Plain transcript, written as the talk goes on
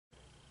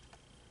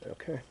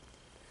Okay.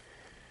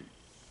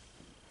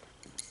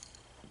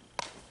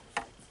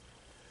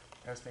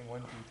 Testing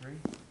 1, 2, 3.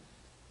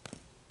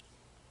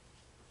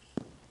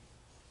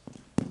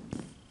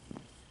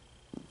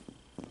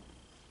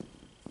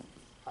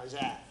 How's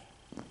that?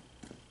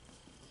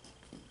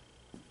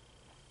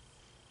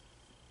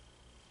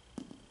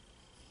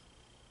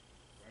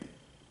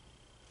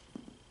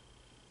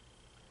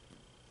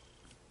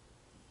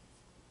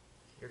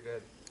 You're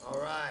good. All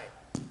right.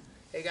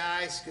 Hey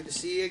guys, good to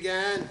see you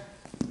again.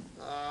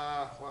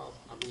 Well,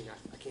 I mean,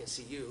 I can't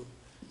see you,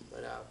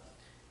 but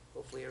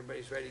hopefully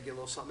everybody's ready to get a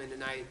little something in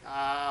tonight.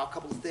 A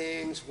couple of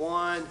things.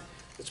 One,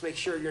 let's make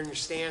sure you're in your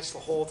stance the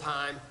whole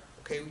time.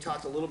 Okay, we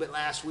talked a little bit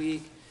last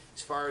week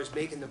as far as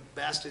making the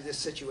best of this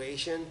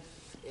situation.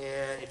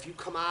 And if you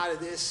come out of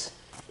this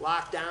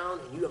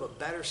lockdown and you have a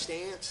better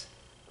stance,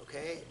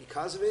 okay,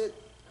 because of it,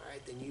 all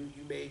right, then you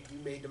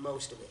made the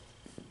most of it.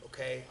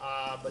 Okay,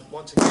 but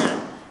once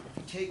again, if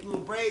you take little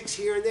breaks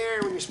here and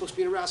there when you're supposed to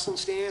be in a wrestling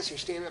stance, you're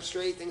standing up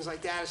straight, things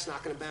like that, it's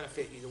not going to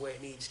benefit you the way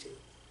it needs to.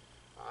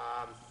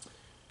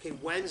 Okay,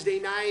 Wednesday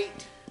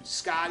night,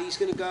 Scotty's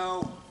going to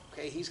go.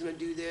 Okay, he's going to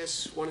do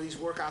this, one of these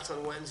workouts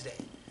on Wednesday.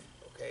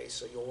 Okay,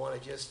 so you'll want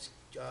to just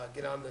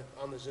get on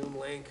the Zoom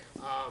link.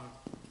 I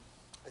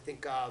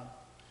think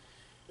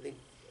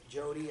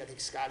Jody, I think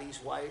Scotty's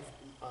wife,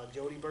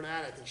 Jody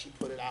Burnett, I think she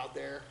put it out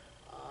there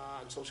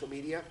on social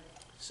media.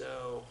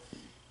 So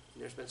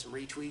there's been some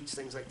retweets,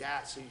 things like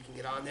that, so you can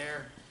get on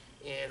there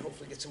and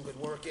hopefully get some good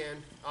work in.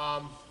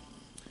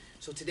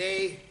 So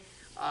today,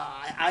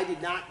 I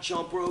did not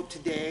jump rope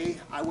today.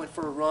 I went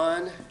for a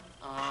run, and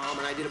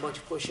I did a bunch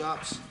of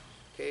push-ups.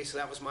 Okay, so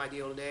that was my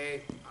deal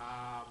today.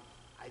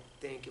 I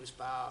think it was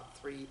about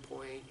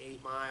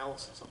 3.8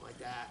 miles, something like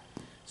that.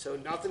 So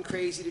nothing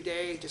crazy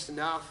today, just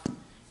enough.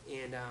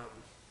 And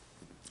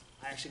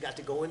I actually got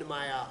to go into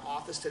my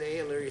office today,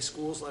 and Larry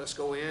Schools let us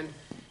go in.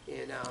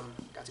 And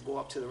got to go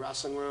up to the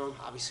wrestling room.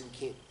 Obviously, we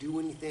can't do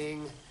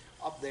anything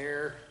up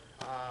there,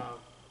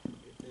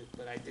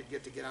 but I did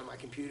get to get on my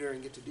computer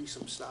and get to do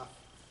some stuff,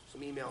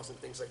 some emails and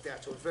things like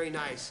that. So it was very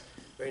nice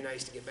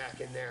to get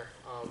back in there.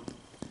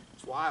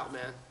 It's wild,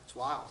 man. It's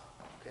wild.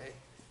 Okay,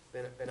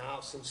 been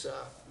out since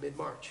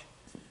mid-March.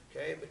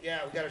 Okay, but yeah,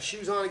 we got our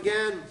shoes on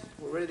again.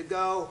 We're ready to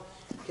go.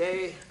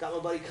 Okay, got my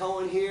buddy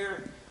Cohen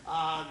here.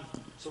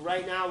 So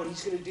right now, what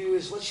he's going to do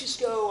is let's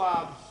just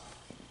go.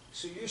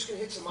 So you're just going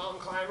to hit some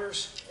mountain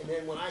climbers, and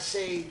then when I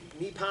say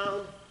knee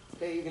pound,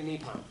 okay, you're going to knee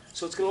pound.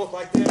 So it's going to look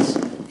like this,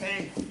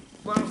 okay?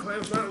 Mountain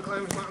climbers, mountain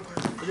climbers, mountain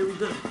climbers. And then we're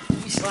going to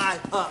knee slide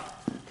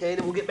up, okay?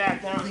 Then we'll get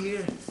back down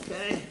here,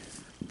 okay?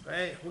 All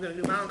right, we're going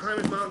to do mountain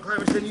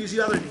climbers, then use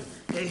the other knee,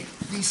 okay?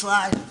 Knee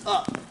slide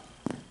up,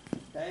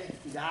 okay?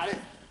 You got it?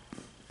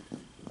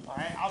 All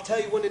right, I'll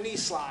tell you when to knee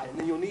slide, and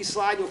then you'll knee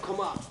slide, you'll come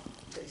up.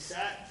 Okay,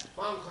 set,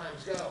 mountain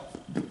climbers, go.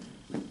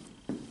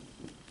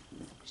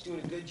 He's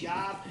doing a good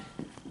job.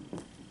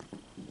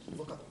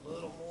 Look up a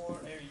little more.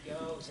 There you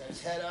go. He's got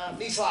his head up.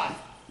 Knee slide.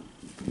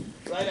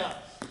 Right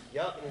up.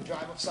 Yup. And then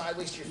drive up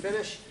sideways to your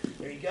finish.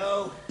 There you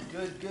go.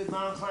 Good, good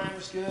mountain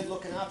climbers. Good.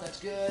 Looking up. That's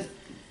good.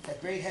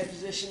 Got great head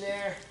position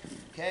there.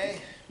 Okay.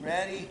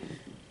 Ready.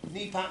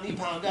 Knee pound,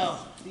 go.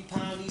 Knee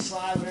pound, knee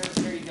slide,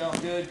 whatever. There you go.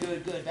 Good,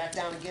 good, good. Back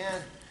down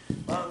again.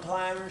 Mountain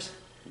climbers.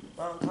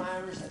 Mountain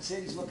climbers. That's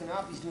it. He's looking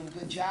up. He's doing a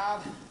good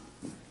job.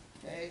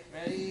 Okay.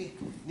 Ready.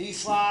 Knee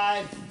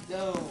slide.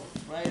 Go.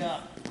 Right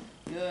up.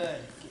 Good.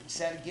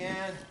 Set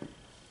again.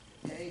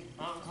 Okay,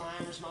 mountain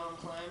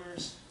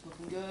climbers,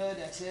 looking good,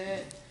 that's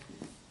it.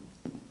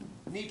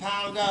 Knee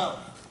pound, go.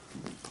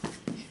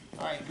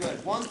 All right,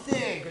 good. One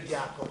thing, good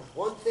job, Cohen.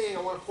 One thing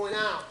I want to point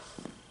out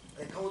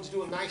that Cohen's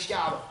doing a nice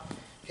job of,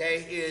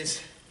 okay,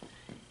 is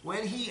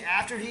when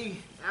after he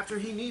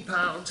knee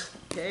pounds,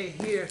 okay,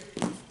 here,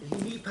 and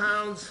he knee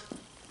pounds,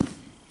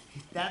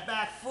 that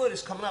back foot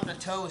is coming up, the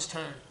toe is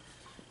turning.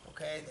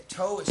 Okay, the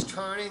toe is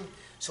turning,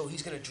 so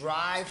he's going to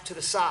drive to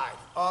the side,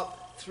 up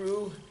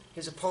through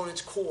his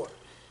opponent's core,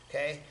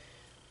 okay?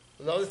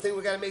 Another thing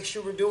we got to make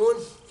sure we're doing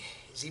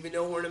is, even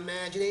though we're in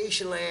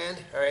imagination land,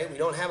 all right, we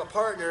don't have a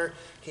partner,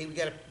 okay, we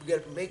got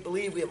to make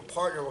believe we have a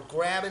partner. We're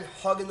grabbing,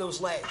 hugging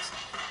those legs,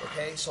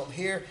 okay? So I'm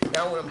here,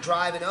 now when I'm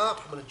driving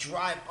up, I'm going to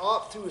drive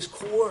up through his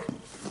core,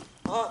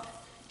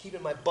 up,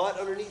 keeping my butt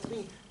underneath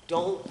me.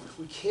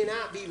 We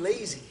cannot be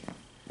lazy,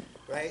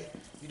 right?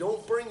 You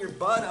don't bring your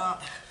butt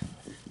up,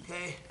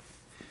 okay?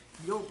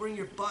 You don't bring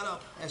your butt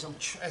up as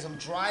I'm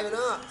driving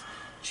up,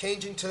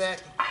 changing to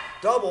that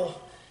double,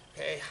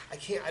 okay?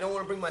 I don't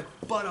want to bring my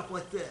butt up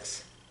like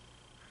this.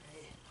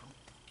 Okay? I'm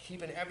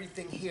keeping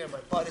everything here. My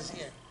butt is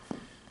in.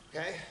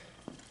 Okay?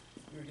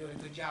 You're doing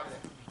a good job of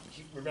that.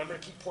 Remember to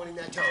keep pointing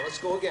that toe. Let's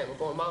go again. We're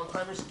going mountain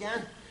climbers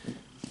again.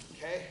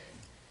 Okay?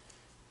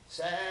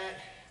 Set.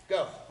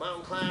 Go.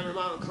 Mountain climber,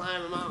 mountain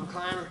climber, mountain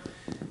climber.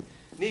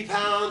 Knee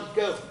pound.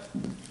 Go.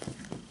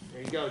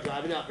 There you go.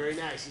 Driving up. Very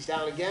nice. He's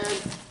down again.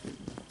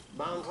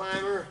 Mountain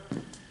climber.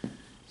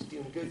 He's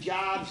doing a good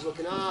job. He's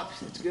looking up.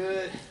 That's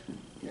good.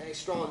 Okay,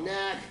 strong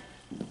neck.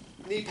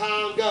 Knee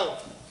pound, go.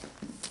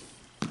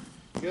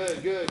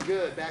 Good, good,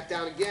 good. Back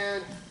down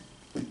again.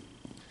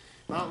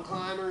 Mountain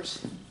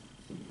climbers.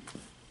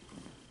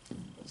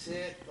 That's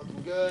it.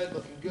 Looking good,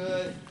 looking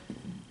good.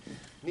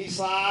 Knee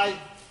slide.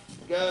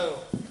 Go.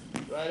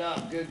 Right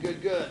up. Good,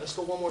 good, good. Let's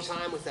go one more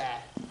time with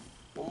that.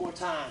 One more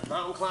time.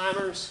 Mountain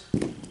climbers.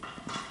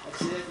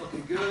 That's it.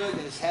 Looking good.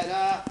 Get his head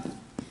up.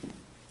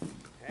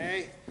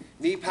 Okay.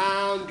 Knee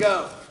pound.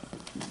 Go.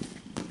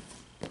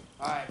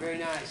 All right. Very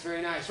nice.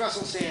 Very nice.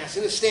 Wrestle stance.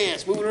 In the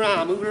stance. Moving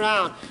around. Moving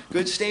around.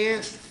 Good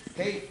stance.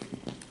 Okay.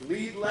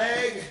 Lead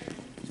leg.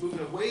 Moving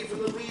away from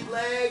the lead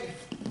leg.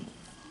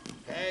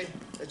 Okay.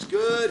 That's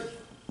good.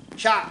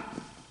 Chop.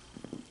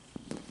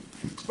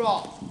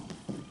 Sprawl.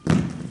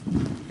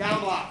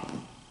 Down block.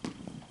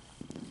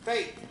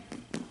 Fake.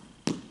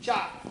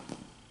 Chop.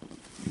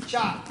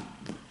 Chop.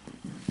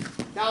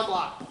 Down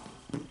block.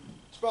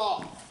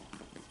 Sprawl.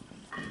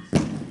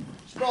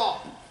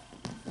 Sprawl.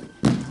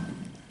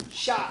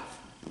 Shot.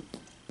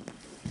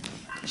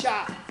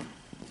 Chop.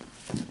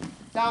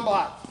 Down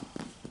block.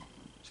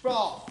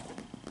 Sprawl.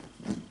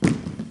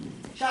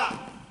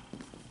 Chop.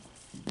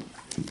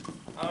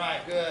 All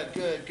right, good,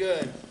 good,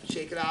 good.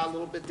 Shake it out a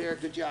little bit there.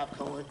 Good job,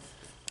 Cohen.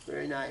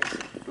 Very nice.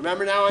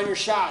 Remember now on your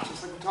shots,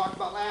 just like we talked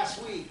about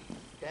last week.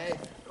 Okay,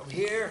 I'm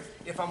here.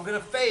 If I'm gonna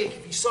fake,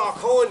 if you saw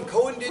Cohen,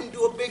 Cohen didn't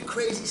do a big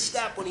crazy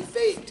step when he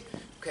faked.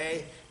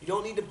 Okay, you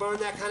don't need to burn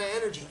that kind of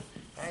energy.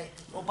 Okay,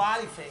 no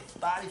body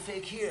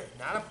fake here.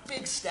 Not a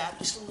big step,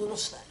 just a little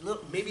step,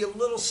 maybe a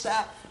little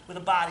step with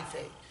a body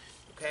fake.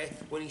 Okay,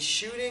 when he's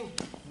shooting,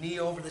 knee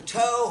over the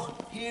toe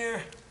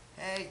here.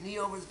 Okay, knee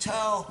over the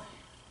toe,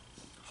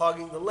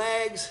 hugging the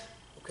legs.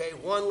 Okay,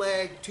 one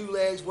leg, two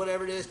legs,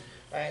 whatever it is.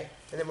 All right,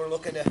 and then we're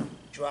looking to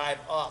drive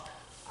up,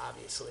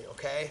 obviously,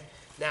 okay?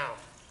 Now,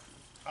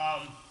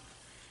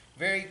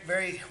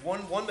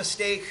 one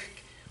mistake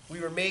we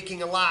were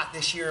making a lot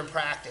this year in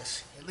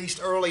practice, at least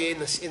early in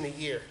the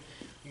year.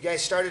 You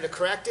guys started to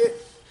correct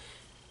it.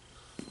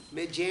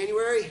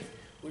 Mid-January,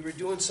 we were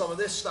doing some of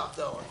this stuff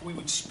though. We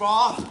would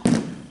sprawl,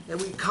 then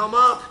we'd come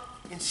up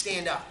and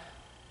stand up,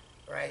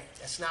 right?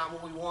 That's not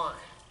what we want,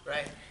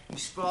 right? You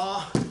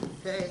sprawl,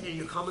 okay, and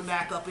you're coming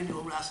back up into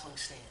a wrestling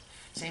stance.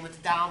 Same with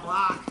the down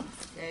block,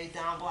 okay,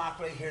 down block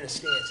right here in a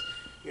stance.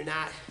 You're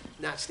not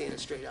standing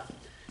straight up.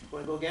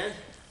 Want to go again?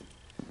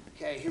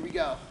 Okay, here we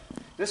go.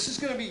 This is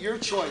going to be your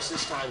choice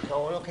this time,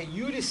 Cohen. Okay,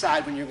 you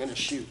decide when you're going to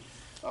shoot.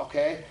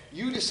 Okay,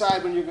 you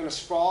decide when you're going to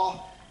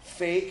sprawl,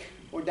 fake,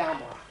 or down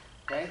block.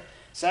 Okay,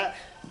 set,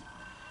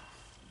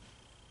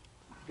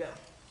 go.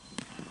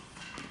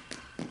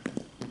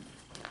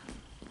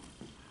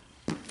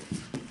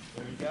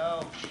 There we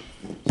go.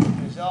 Keeping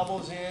his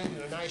elbows in,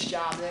 doing a nice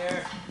job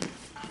there.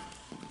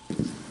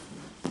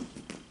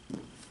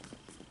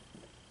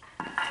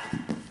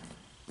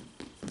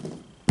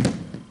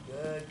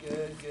 Good,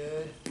 good,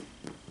 good.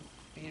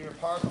 Feet are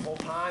apart the whole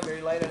time,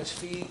 very light on his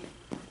feet.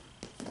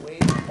 Weight,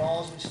 the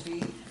balls of his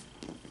feet.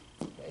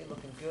 Okay,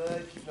 looking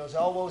good. Keeping those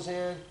elbows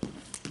in.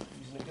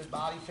 Using a good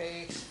body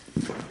face.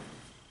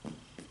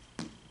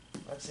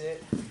 That's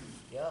it.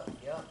 Yep,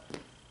 yep.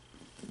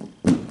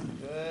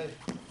 Good.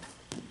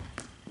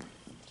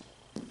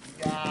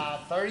 You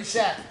got 30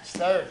 seconds.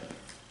 30.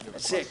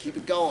 That's it. Keep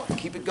it going.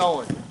 Keep it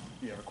going.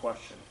 You have a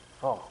question.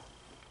 Oh.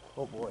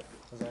 Oh boy.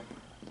 What's that?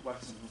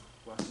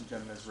 Weston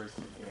gentleman has raised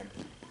his hand.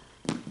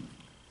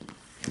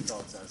 That's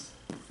all it says.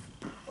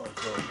 Oh,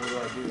 so what do I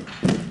do?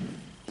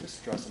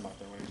 Just dress him out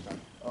there when he's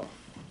done. Oh.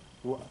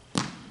 What?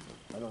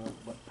 I don't know.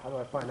 What, how do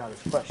I find out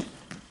his question?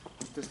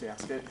 Just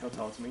ask it. He'll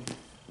tell it to me.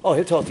 Oh,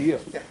 he'll tell it to you.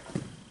 Yeah.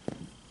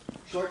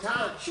 Short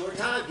time. Short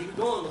time. Keep it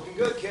going. Looking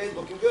good, kid.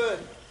 Looking good.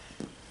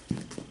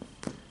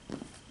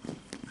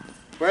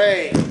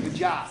 Great. Good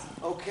job.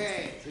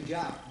 Okay. Good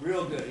job.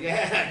 Real good.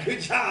 Yeah.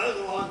 Good job. That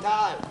was a long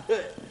time.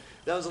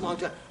 That was a long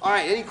time. All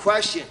right. Any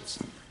questions?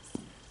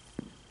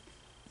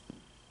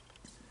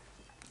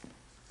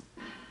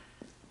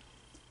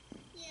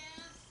 Yeah.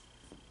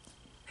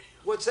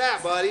 What's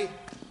that, buddy?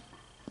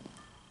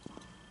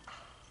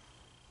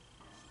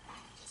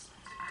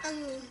 I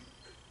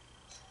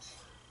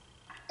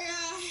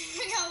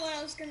got what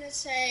I was gonna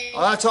say.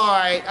 Oh, that's all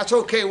right. That's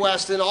okay,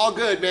 Weston. All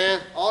good,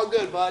 man. All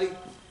good, buddy.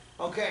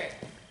 Okay.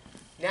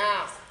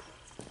 Now,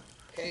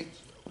 okay,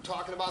 we're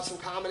talking about some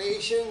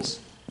combinations.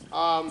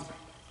 You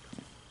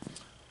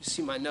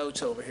see my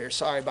notes over here.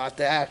 Sorry about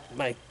that.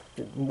 I'm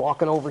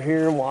walking over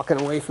here and walking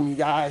away from you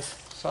guys.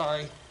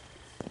 Sorry.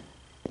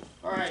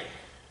 All right.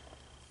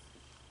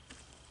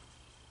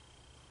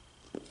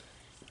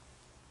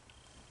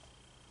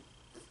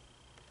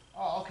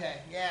 Oh,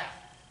 okay. Yeah.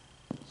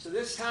 So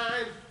this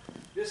time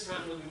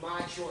will be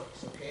my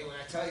choice, okay, when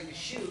I tell you to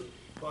shoot,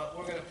 but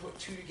we're going to put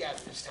two together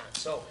this time.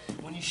 So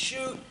when you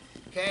shoot,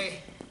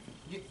 okay,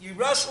 you're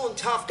wrestling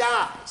tough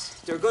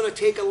guys. They're going to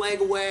take a leg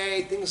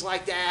away, things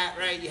like that,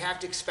 right? You have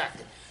to expect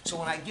it. So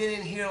when I get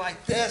in here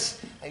like this,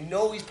 I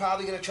know he's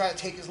probably going to try to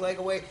take his leg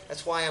away.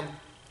 That's why I'm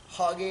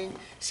hugging.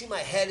 See, my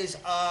head is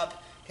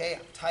up, okay,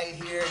 I'm tight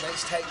here,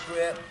 nice tight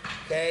grip,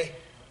 okay.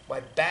 My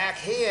back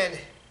hand,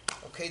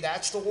 okay,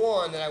 that's the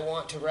one that I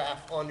want to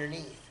wrap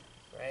underneath.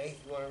 Right?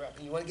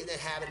 You want to get in that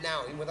habit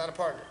now, even without a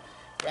partner.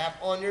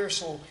 Wrap under,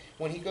 so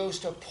when he goes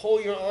to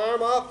pull your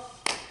arm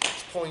up,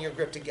 he's pulling your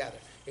grip together.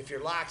 If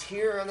you're locked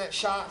here on that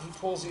shot, he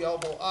pulls the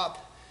elbow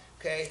up,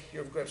 okay,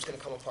 your grip's gonna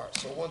come apart.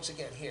 So once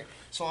again, here.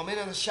 So I'm in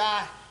on the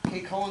shot,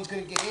 okay, Cohen's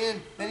gonna get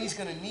in, then he's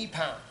gonna knee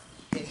pound,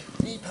 okay,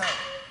 knee pound.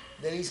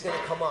 Then he's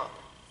gonna come up,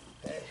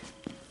 okay,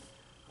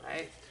 all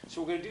right?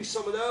 So we're gonna do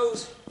some of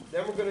those,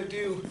 then we're gonna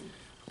do,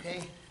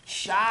 okay,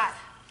 shot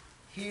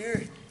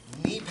here,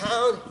 knee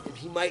pound, and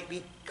he might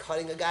be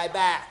cutting a guy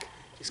back.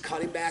 He's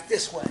cutting back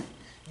this way,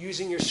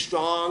 using your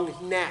strong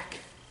neck.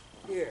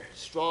 Here,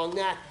 strong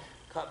neck,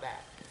 cut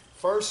back.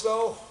 First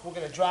though, we're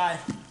gonna drive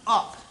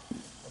up,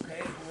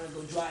 okay? We're gonna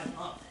go drive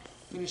up,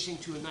 finishing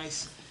to a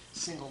nice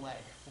single leg,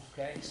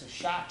 okay? So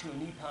shot to a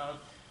knee pound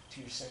to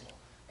your single.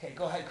 Okay,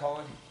 go ahead,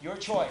 Cohen, your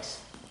choice.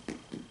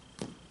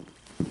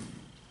 There's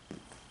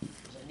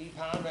a knee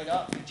pound right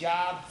up, good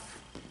job.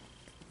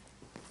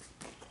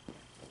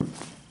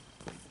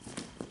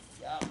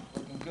 Yep,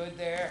 looking good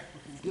there,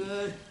 looking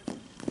good.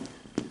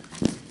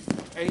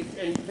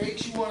 Any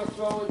fakes you want to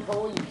throw in,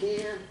 Cohen, you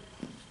can.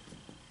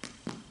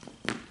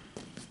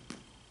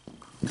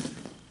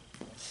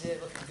 That's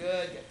it, looking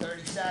good. Got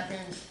 30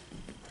 seconds.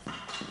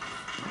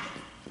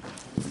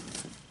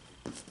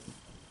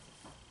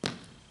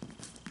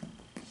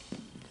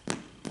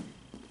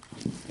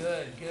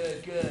 Good,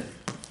 good, good.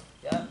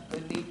 Yep,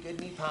 good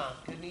knee pound,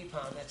 good knee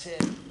pound. That's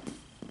it.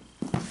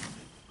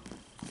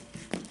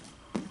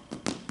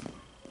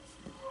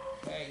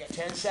 Okay, you got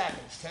 10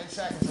 seconds. 10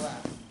 seconds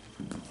left.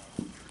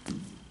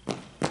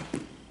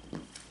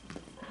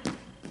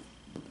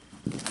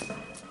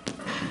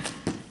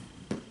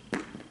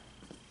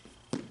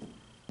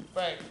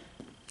 Right.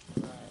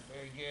 All right,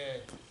 very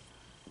good.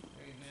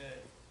 Very good.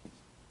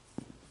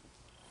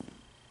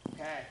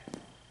 Okay.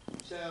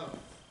 So,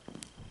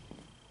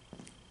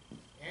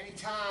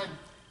 anytime,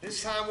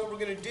 this time what we're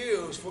going to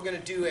do is we're going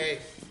to do a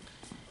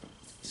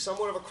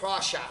somewhat of a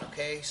cross shot,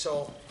 okay?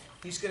 So,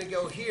 he's going to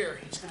go here.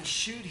 He's going to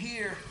shoot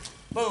here.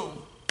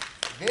 Boom.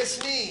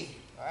 This knee,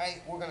 all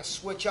right, we're going to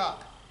switch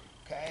up,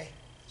 okay?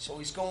 So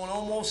he's going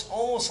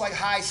almost like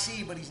high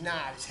C, but he's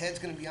not. His head's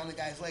going to be on the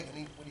guy's leg,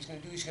 and what he's going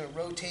to do is he's going to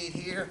rotate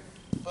here,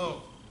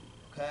 boom,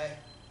 okay?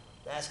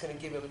 That's going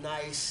to give him a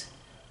nice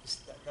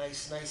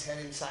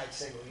head inside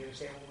single. You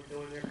understand what we're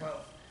doing there,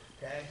 Coach?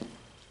 Okay?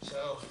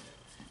 So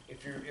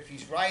if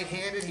he's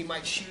right-handed, he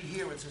might shoot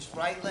here with his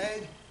right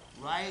leg,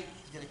 right.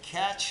 He's going to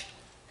catch,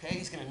 okay?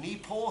 He's going to knee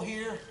pull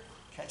here,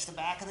 catch the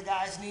back of the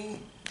guy's knee.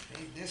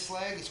 Okay? This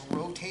leg is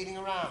rotating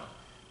around,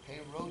 okay?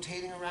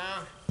 Rotating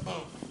around,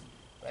 boom.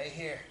 Right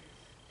here,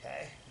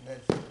 okay? And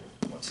then,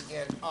 once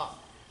again,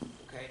 up,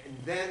 okay? And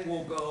then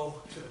we'll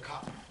go to the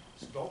cut.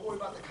 So don't worry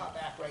about the cut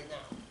back right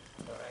now,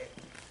 all right?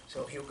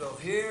 So he'll go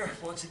here,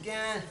 once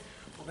again.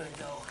 We're gonna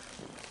go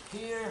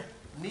here,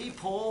 knee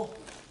pull,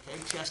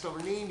 okay? Chest over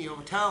knee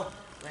over toe.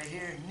 Right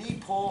here, knee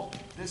pull.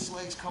 This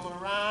leg's coming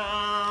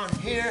around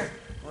here,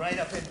 right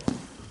up in.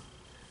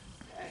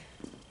 Okay?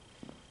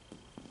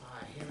 All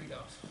right, here we go.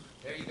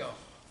 There you go.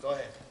 Go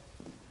ahead.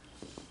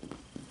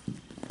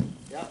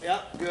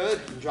 Yep, good.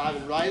 And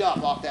driving right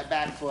up off that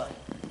back foot.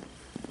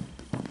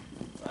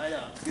 Right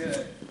up,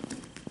 good.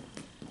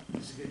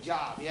 That's a good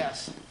job,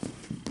 yes.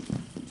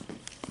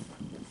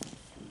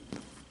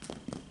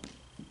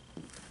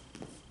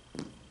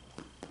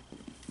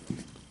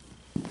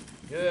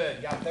 Good,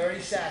 you got 30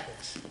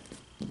 seconds.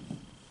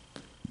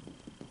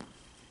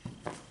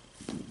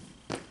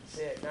 That's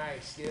it,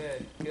 nice,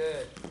 good,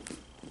 good.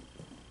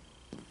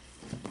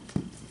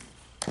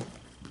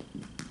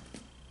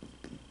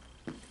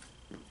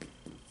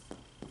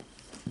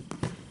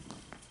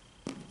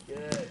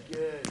 Good,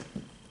 good.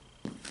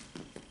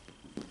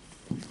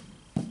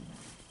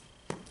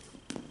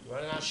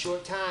 Running on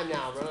short time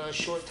now, running on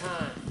short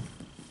time.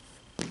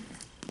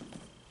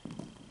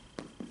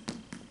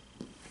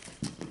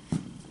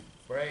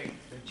 Great,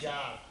 good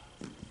job.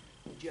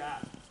 Good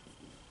job.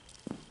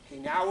 Okay,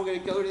 now we're gonna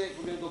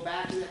go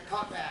back to that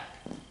cutback.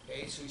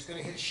 Okay, so he's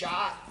gonna hit a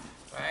shot,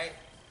 right?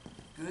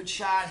 Good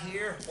shot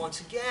here, once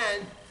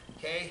again,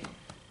 okay?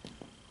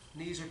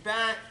 Knees are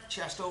bent,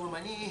 chest over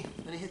my knee.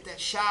 I'm gonna hit that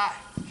shot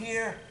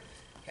here,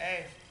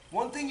 okay?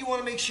 One thing you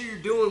wanna make sure you're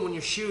doing when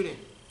you're shooting,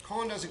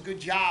 Cohen does a good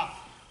job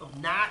of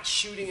not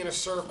shooting in a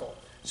circle.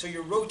 So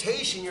your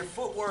rotation, your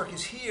footwork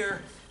is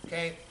here,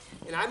 okay?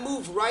 And I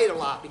move right a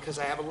lot because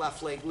I have a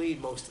left leg lead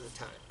most of the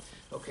time.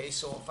 Okay,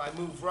 so if I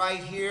move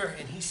right here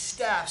and he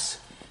steps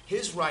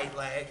his right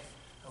leg,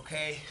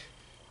 okay,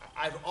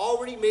 I've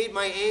already made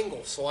my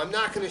angle, so I'm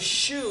not gonna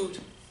shoot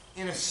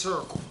in a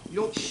circle. You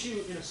don't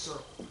shoot in a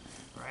circle.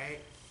 Right?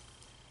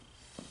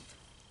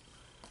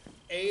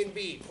 A and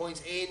B,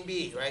 points A and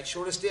B, right?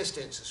 Shortest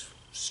distance is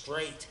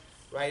straight,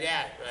 right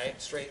at it,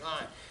 right? Straight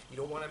line. You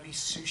don't want to be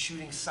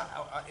shooting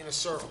in a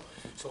circle.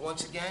 So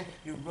once again,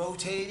 you're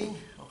rotating,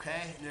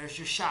 okay? And there's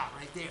your shot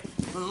right there.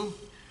 Boom.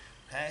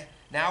 Okay?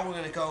 Now we're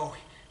going to go,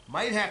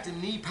 might have to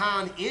knee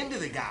pound into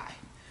the guy,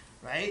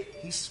 right?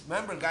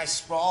 Remember, the guy's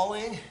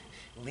sprawling,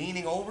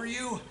 leaning over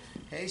you.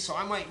 Okay? So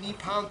I might knee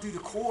pound through the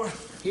core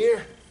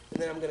here,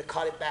 and then I'm going to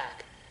cut it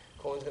back.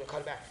 Cohen's going to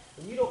cut it back.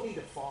 And you don't need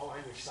to fall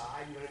on your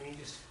side, you know what I mean?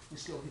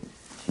 Just go,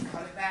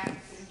 cut it back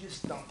and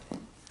just dump it,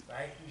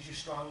 right? Use your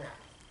strong neck,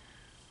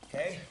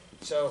 okay?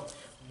 So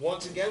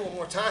once again, one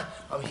more time,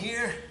 I'm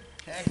here,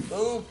 okay,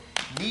 boom,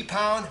 knee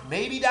pound,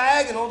 maybe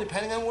diagonal,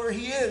 depending on where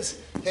he is,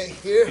 okay,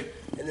 here,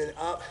 and then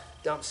up,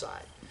 dump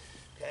side,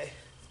 okay?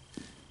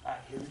 All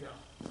right, here we go.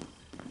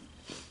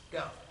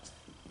 Go.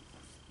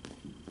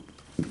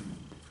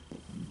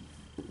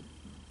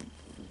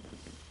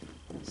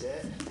 That's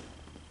it.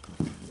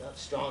 Yep,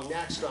 strong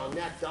neck,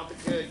 dump it,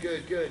 good,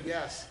 good, good,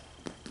 yes.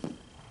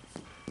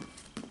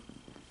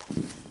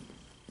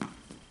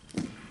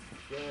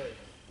 Good.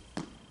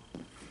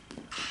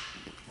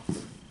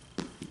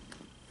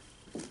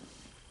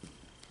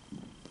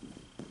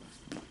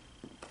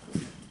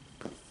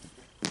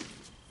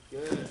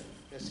 Good,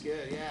 that's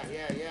good,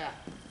 yeah.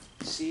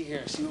 See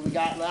here, see what we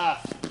got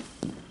left.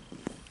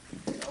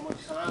 How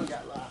much time we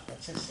got left?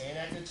 That's it, stay in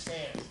that good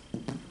stance.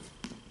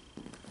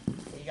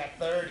 You got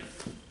 30.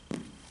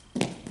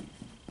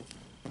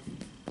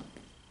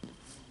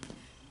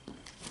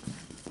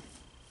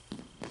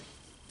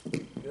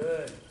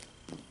 Good.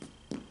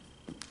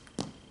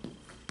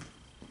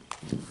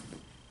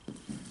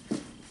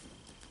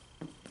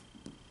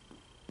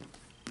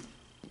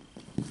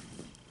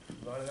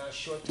 Running on a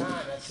short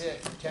time, that's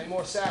it. 10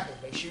 more seconds.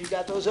 Make sure you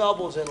got those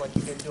elbows in like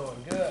you've been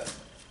doing. Good.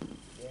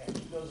 Yeah,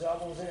 keep those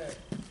elbows in.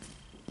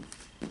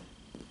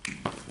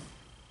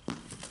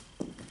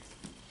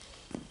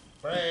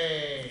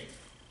 Break.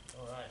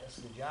 All right, that's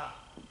a good job.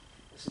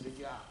 That's a good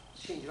job.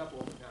 Let's change it up a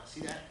little bit now.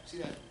 See that? See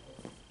that?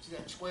 See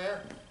that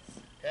square?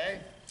 Okay?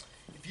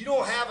 If you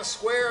don't have a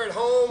square at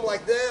home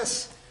like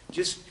this,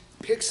 just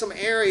pick some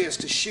areas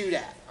to shoot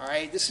at. All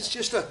right? This is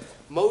just a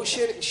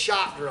motion and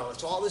shot drill.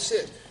 That's all this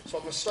is. So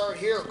I'm going to start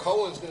here.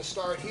 Cohen's going to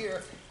start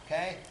here.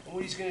 Okay? And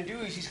what he's going to do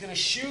is he's going to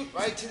shoot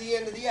right to the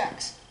end of the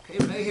X.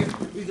 Okay, right here.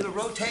 He's going to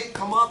rotate,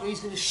 come up, and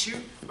he's going to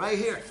shoot right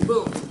here.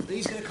 Boom. Then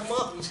he's going to come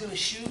up, and he's going to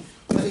shoot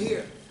right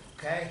here.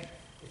 Okay?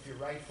 If you're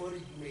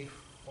right-footed, you may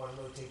want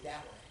to rotate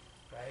that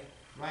way. Okay?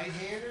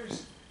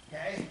 Right-handers,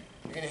 okay?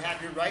 You're going to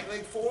have your right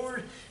leg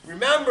forward.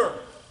 Remember,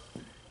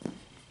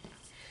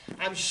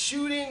 I'm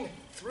shooting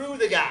through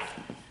the guy.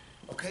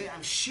 Okay?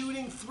 I'm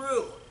shooting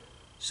through.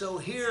 So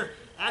here,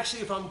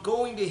 actually, if I'm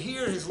going to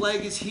here, his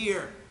leg is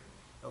here.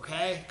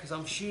 Okay? Because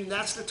I'm shooting,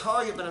 that's the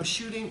target, but I'm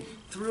shooting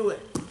through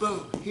it.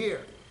 Boom,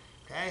 here.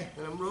 Okay?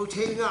 Then I'm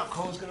rotating up.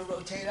 Cole's going to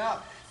rotate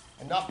up.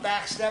 Enough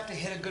back step to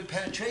hit a good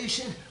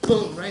penetration.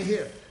 Boom, right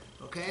here.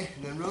 Okay?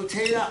 And then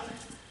rotate up.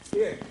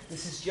 Here.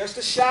 This is just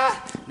a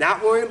shot.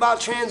 Not worrying about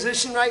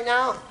transition right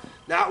now.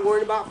 Not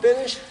worrying about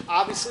finish.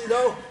 Obviously,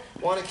 though,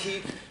 want to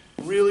keep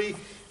really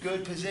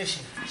good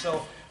position.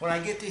 So when I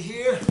get to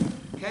here,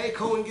 okay,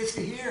 Cohen gets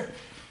to here,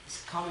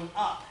 it's coming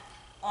up,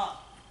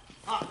 up,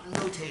 up, and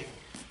rotating.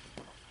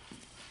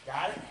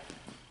 Got it?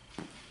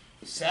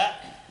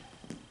 Set.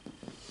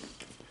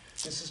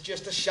 This is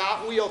just a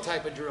shot wheel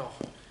type of drill.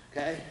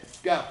 Okay?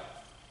 Go.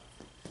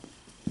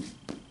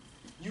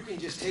 You can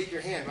just take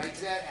your hand right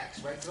to that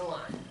X, right to the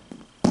line.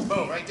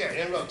 Boom, right there,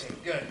 and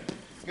rotate. Good.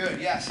 Good,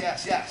 yes,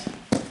 yes, yes.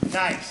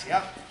 Nice,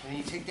 yep. And then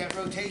you take that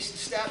rotation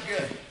step,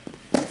 good.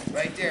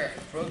 Right there,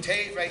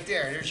 rotate right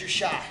there. There's your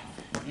shot.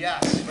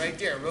 Yes, right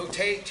there,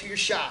 rotate to your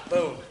shot.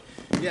 Boom.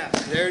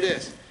 Yes, there it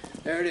is.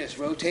 There it is,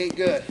 rotate,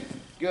 good.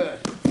 Good.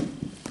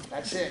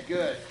 That's it,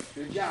 good.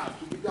 Good job,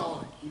 keep it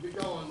going. Keep it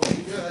going,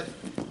 looking good.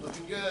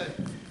 Looking good.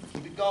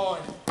 Keep it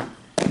going.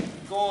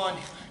 Keep going.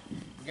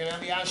 We're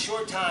gonna be on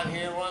short time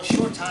here. We're on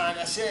short time,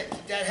 that's it.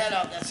 Keep that head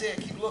up, that's it.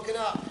 Keep looking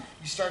up.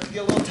 You start to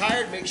get a little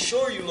tired, make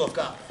sure you look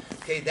up.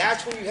 Okay,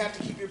 that's when you have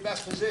to keep your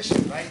best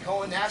position, right,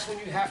 Cohen? That's when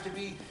you have to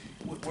be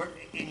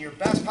in your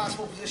best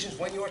possible positions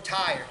when you're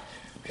tired.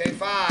 Okay,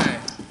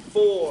 5,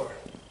 4,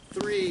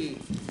 3,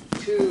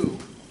 2,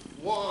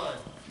 1,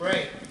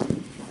 break. All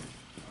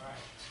right,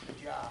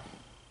 good job.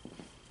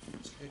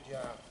 That's a good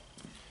job.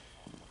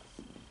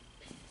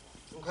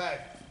 Okay,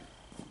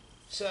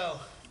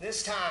 so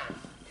this time,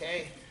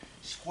 okay,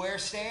 square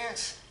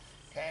stance,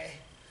 okay,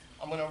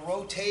 I'm going to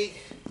rotate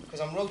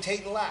because I'm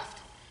rotating left.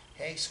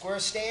 Okay, square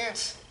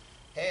stance.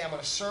 Okay, I'm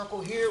going to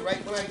circle here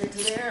right when I get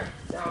to there.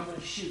 Now I'm going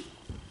to shoot.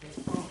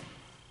 Okay, boom.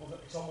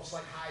 It's almost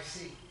like high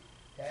C.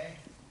 Okay,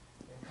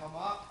 then come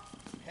up.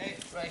 Okay,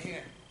 right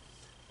here.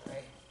 All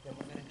right, then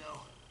we're going to go.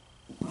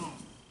 Boom.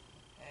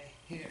 Okay,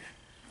 here.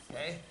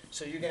 Okay,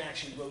 so you're going to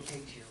actually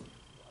rotate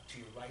to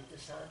your right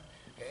this time.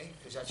 Okay,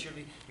 because that's you're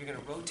going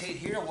to rotate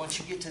here. Once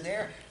you get to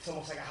there, it's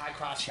almost like a high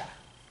cross shot.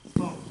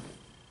 Boom.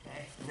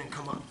 Okay, and then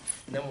come up.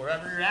 And then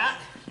wherever you're at,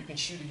 you can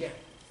shoot again.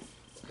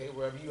 Okay,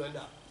 wherever you end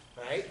up.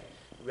 All right,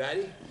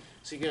 ready?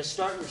 So you're going to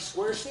start your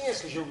square stance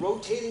because you're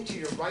rotating to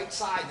your right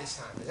side this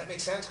time. Does that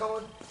make sense,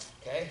 Colin?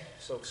 Okay,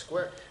 so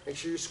square. Make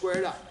sure you're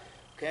squared up.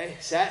 Okay,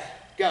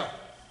 set, go.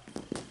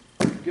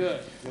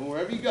 Good. And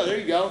wherever you go, there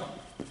you go.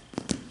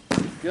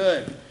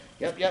 Good.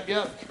 Yep, yep,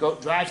 yep. Go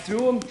drive through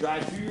them.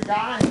 Drive through your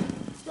guy.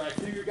 Drive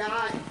through your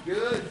guy.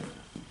 Good.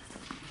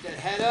 Get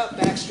head up,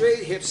 back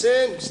straight, hips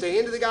in, stay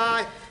into the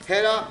guy.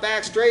 Head up,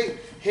 back straight,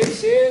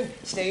 hips in,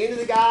 stay into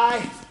the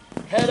guy.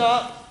 Head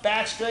up,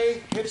 back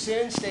straight, hips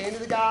in, stay into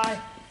the guy.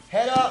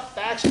 Head up,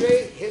 back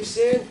straight, hips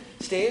in,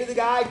 stay into the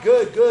guy.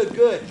 Good, good,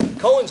 good.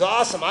 Cohen's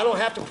awesome. I don't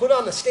have to put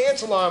on the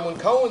stance alarm when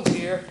Cohen's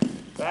here,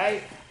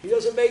 right? He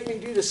doesn't make me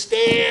do the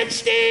stance,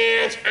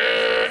 stance,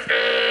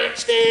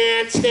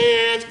 stance,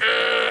 stance.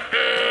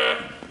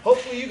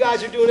 Hopefully you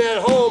guys are doing that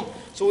at home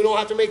so we don't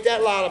have to make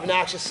that loud of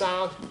obnoxious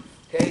sound.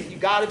 Okay, you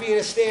got to be in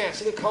a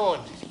stance. Look at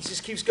Cohen. He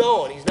just keeps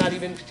going. He's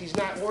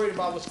not worried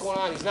about what's going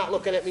on. He's not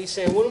looking at me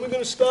saying, when are we going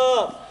to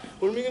stop?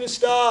 When are we going to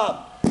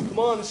stop? Come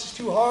on, this is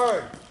too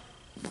hard.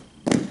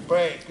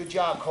 Great, good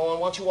job, Cohen.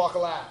 Why don't you walk a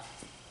lap?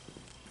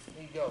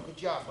 There you go. Good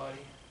job, buddy.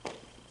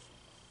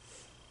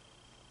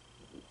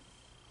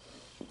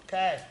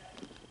 Okay.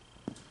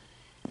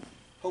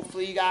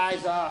 Hopefully you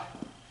guys,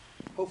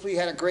 hopefully you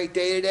had a great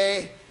day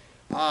today.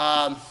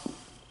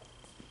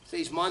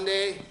 Today's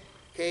Monday.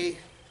 Okay.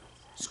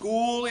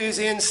 School is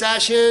in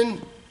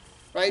session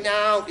right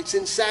now. It's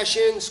in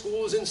session.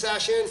 School is in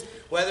session.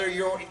 Whether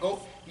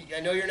I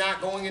know you're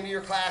not going into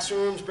your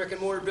classrooms, brick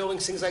and mortar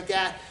buildings, things like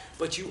that,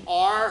 but you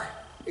are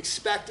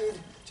expected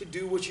to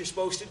do what you're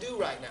supposed to do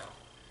right now.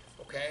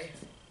 Okay?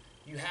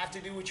 You have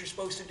to do what you're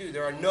supposed to do.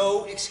 There are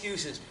no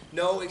excuses.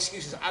 No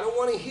excuses. I don't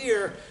want to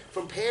hear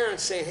from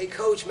parents saying, hey,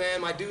 coach,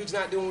 man, my dude's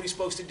not doing what he's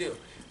supposed to do.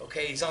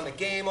 Okay? He's on the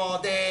game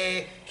all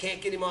day.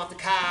 Can't get him off the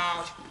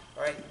couch.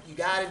 All right? You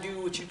got to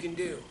do what you can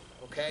do.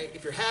 Okay?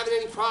 If you're having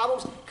any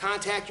problems,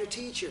 contact your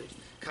teachers.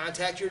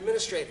 Contact your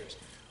administrators.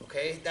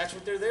 Okay? That's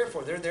what they're there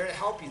for. They're there to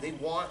help you. They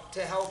want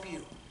to help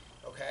you.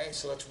 Okay?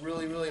 So that's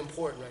really, really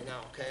important right now.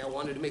 Okay? I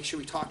wanted to make sure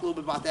we talked a little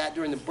bit about that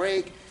during the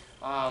break.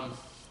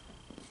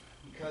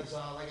 Because,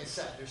 like I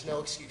said, there's no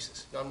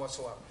excuses. None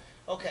whatsoever.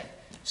 Okay.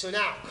 So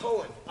now,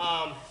 Cohen,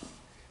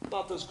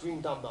 about those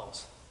green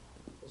dumbbells.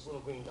 Those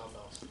little green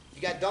dumbbells.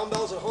 You got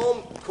dumbbells at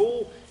home?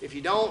 Cool. If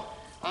you don't,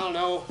 I don't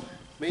know.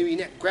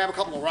 Maybe grab a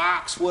couple of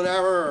rocks,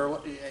 whatever,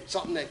 or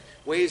something that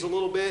weighs a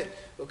little bit,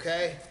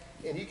 okay?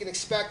 And you can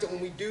expect that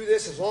when we do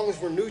this, as long as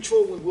we're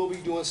neutral, we will be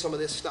doing some of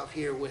this stuff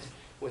here with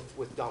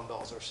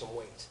dumbbells or some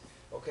weights.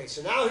 Okay,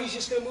 so now he's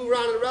just going to move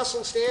around in the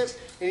wrestling stance,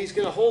 and he's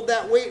going to hold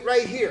that weight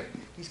right here.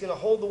 He's going to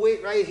hold the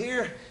weight right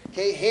here.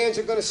 Okay, hands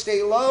are going to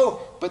stay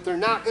low, but they're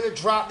not going to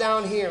drop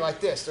down here like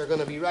this. They're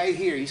going to be right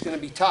here. He's going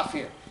to be tough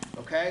here.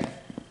 Okay,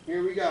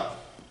 here we go.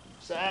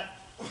 Set.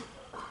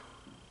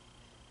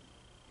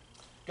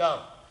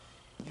 Go.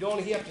 You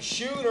don't have to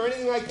shoot or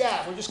anything like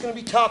that. We're just going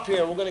to be tough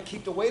here. We're going to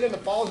keep the weight on the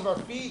balls of our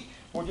feet.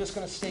 We're just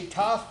going to stay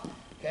tough.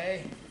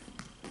 Okay?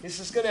 This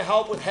is going to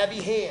help with heavy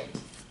hands.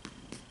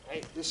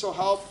 Right? This will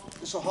help.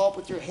 This will help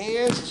with your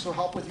hands. This will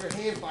help with your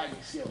hand fighting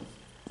skill.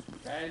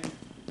 Okay?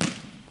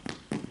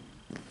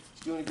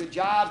 He's doing a good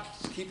job.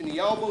 He's keeping the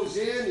elbows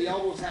in. The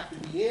elbows have to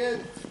be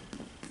in.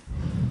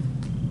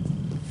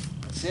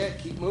 That's it.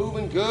 Keep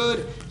moving.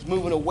 Good. He's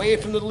moving away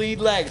from the lead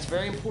leg. It's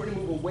very important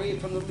to move away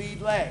from the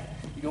lead leg.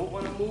 You don't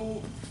want to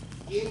move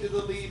into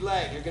the lead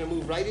leg. You're going to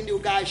move right into a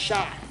guy's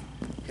shot.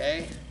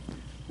 Okay?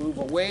 Move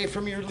away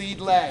from your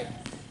lead leg.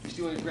 He's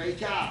doing a great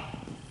job.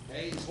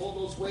 Okay? Just hold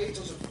those weights.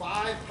 Those are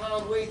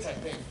 5-pound weights, I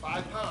think.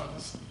 5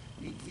 pounds.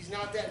 He's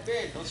not that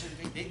big.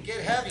 They get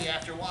heavy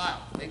after a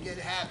while. They get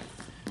heavy.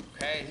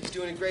 Okay? He's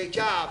doing a great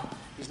job.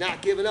 He's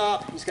not giving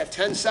up. He's got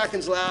 10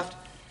 seconds left.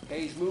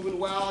 Okay? He's moving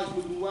well. He's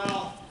moving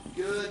well.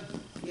 Good.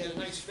 He had a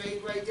nice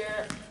fake right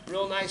there.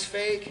 Real nice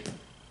fake.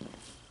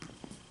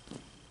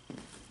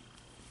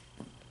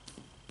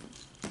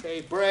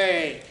 Okay,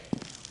 break.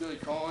 Good,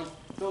 Colin.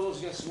 Throw those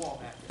against the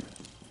wall back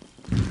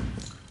there.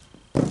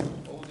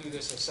 We'll do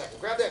this in a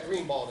second. Grab that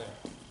green ball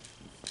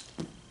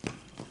there.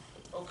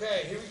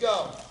 Okay, here we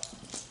go.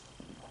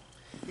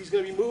 He's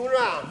going to be moving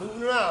around,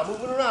 moving around,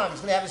 moving around.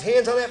 He's going to have his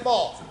hands on that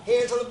ball.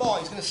 Hands on the ball.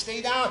 He's going to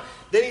stay down.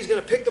 Then he's going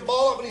to pick the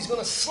ball up and he's going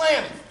to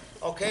slam it.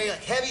 Okay,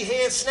 like heavy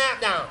hand snap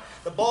down.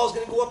 The ball's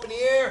going to go up in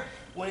the air.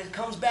 When it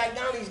comes back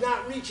down, he's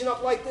not reaching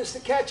up like this to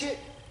catch it.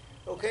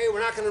 Okay, we're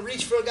not going to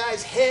reach for a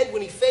guy's head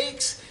when he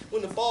fakes.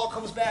 When the ball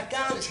comes back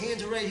down, his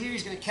hands are right here.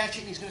 He's going to catch it,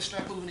 and he's going to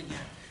start moving again.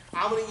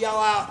 I'm going to yell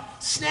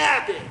out,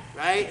 snap it,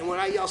 right? And when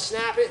I yell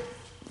snap it,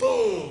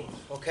 boom,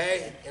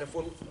 okay? And if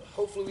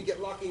hopefully we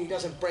get lucky and he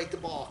doesn't break the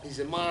ball. He's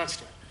a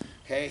monster,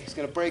 okay? He's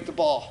going to break the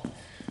ball,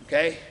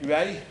 okay? You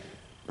ready?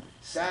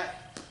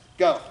 Set,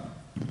 go.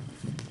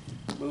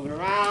 Moving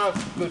around,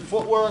 good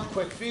footwork,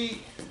 quick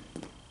feet.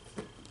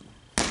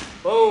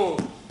 Boom.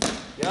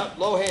 Yep,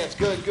 low hands,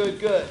 good, good,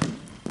 good.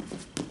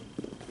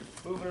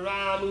 Moving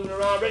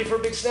around, ready for a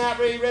big snap,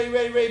 ready,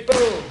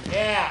 boom,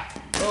 yeah,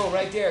 boom,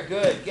 right there,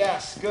 good,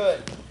 yes,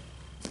 good.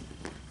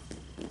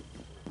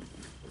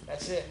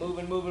 That's it,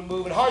 moving,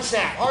 hard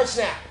snap,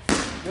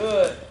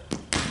 good.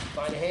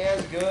 Find the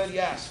hands, good,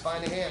 yes,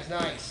 find the hands,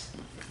 nice,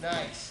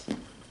 nice.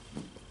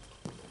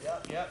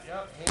 Yep,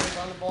 hands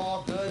on the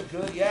ball,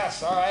 good,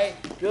 yes, all right,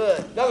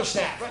 good. Another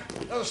snap,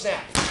 right, another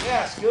snap,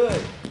 yes,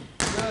 good,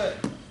 good.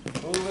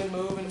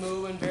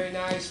 Moving, very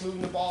nice,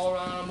 moving the ball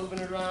around, moving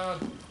it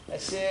around.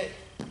 That's it.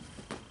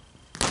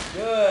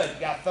 Good. You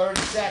got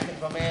 30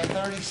 seconds, my man.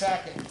 30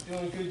 seconds.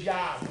 Doing a good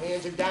job.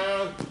 Hands are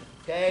down.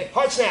 Okay.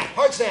 Hard snap.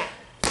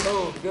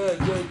 Boom. Good.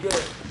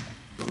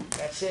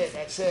 That's it,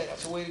 that's it.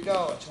 That's the way to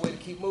go. That's the way to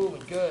keep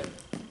moving. Good.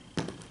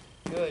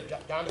 Good.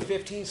 Down to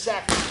 15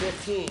 seconds.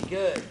 15.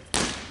 Good.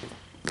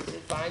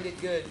 Find it.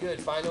 Good, good.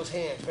 Find those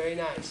hands. Very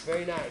nice,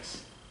 very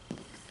nice.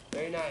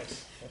 Very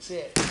nice. That's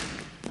it.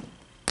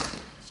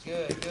 It's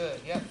good,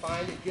 good. Yep,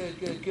 find it. Good,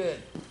 good, good.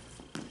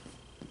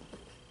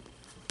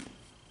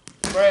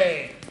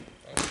 Great.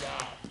 Nice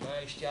job.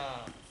 Nice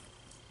job.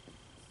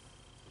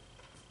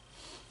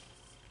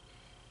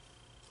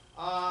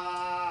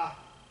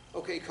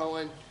 Okay,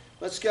 Cohen.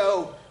 Let's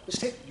go. Let's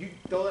take, you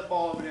throw that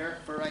ball over there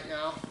for right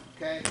now.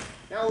 Okay.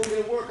 Now we're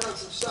going to work on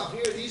some stuff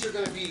here. These are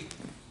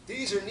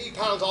knee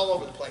pounds all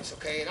over the place.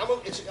 Okay. And I'm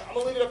going to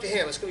leave it up to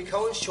him. It's going to be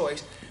Cohen's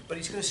choice. But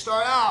he's going to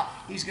start out.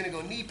 He's going to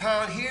go knee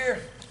pound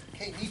here.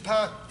 Okay, knee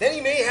pound. Then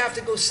he may have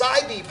to go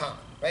side knee pound.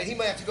 Right. He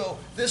might have to go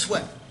this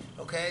way.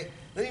 Okay.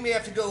 Then he may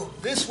have to go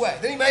this way.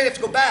 Then he might have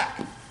to go back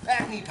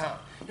knee pound.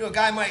 You know, a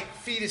guy might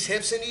feed his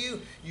hips into you.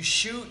 You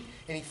shoot,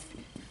 and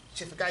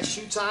if a guy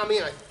shoots on me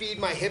and I feed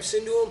my hips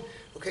into him,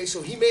 okay,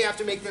 so he may have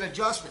to make that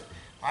adjustment.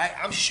 All right,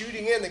 I'm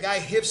shooting in, the guy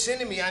hips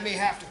into me, I may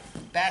have to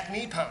back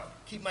knee pound,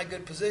 keep my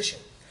good position.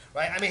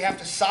 Right, I may have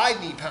to side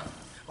knee pound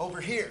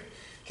over here.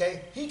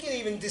 Okay, he can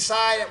even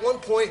decide at one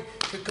point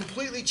to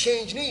completely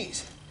change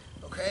knees,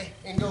 okay,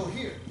 and go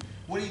here.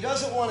 What he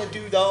doesn't want to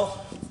do though,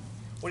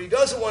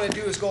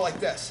 is go like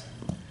this.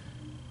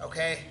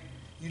 Okay,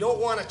 you don't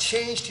want to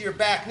change to your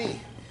back knee.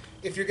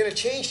 If you're going to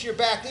change to your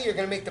back knee, you're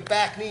going to make the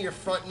back knee your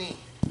front knee.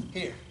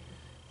 Here,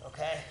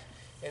 okay,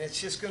 and it's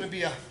just going to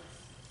be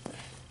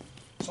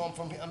so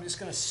I'm just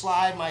going to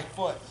slide my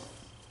foot,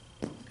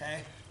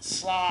 okay,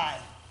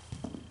 slide,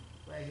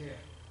 right here.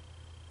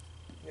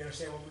 You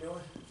understand what we're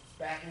doing?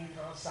 Back knee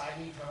pounds, side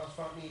knee pounds,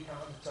 front knee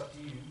pounds, it's up to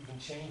you. You can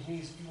change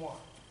knees if you want,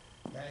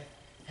 okay.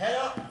 Head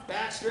up,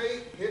 back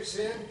straight, hips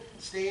in,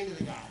 stay into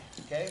the guy,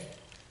 okay.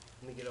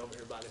 Let me get over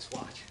here by this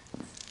watch.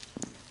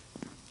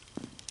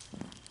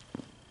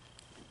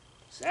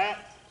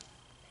 Set.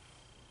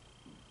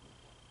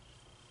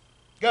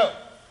 Go.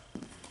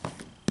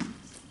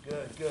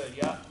 Good, good.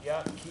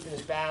 Yep. Keeping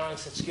his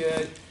balance. That's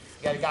good.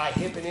 You got a guy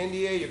hipping into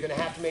you. You're going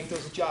to have to make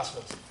those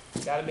adjustments.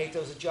 You got to make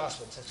those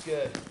adjustments. That's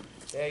good.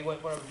 Yeah, he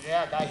went.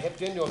 Yeah, guy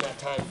hipped into him that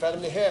time. Fed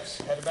him the hips.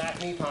 Had a back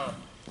knee pound.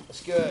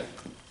 That's good.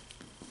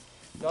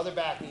 Another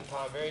back knee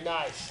pound. Very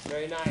nice.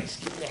 Very nice.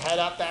 Keeping the head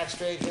up, back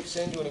straight, hips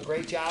in. Doing a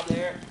great job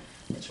there.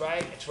 That's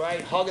right. That's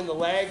right. Hugging the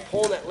leg,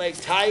 pulling that leg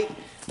tight.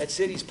 That's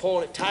it. He's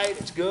pulling it tight.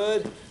 It's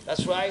good.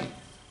 That's right.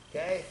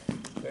 Okay.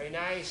 Very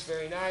nice,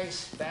 very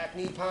nice. Back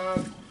knee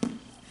pound.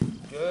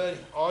 Good.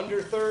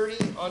 Under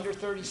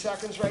 30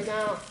 seconds right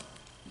now.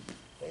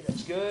 Okay,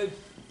 that's good.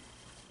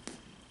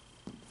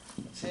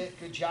 That's it.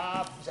 Good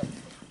job.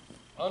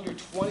 Under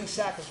 20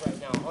 seconds right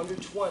now. Under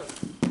 20.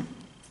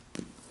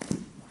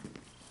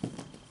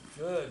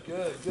 Good,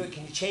 good, good.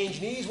 Can you change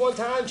knees one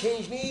time?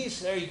 Change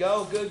knees. There you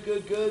go. Good,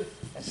 good, good.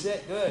 That's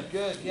it. Good,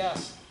 good.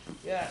 Yes.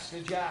 Yes.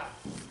 Good job.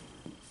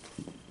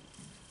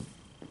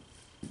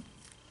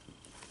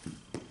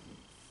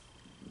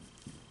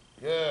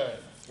 Good,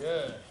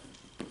 good.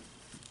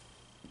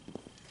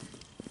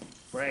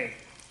 Break.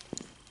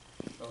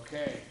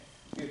 Okay.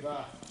 Give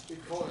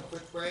Cohen a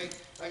quick break.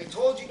 Like I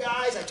told you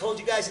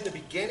guys in the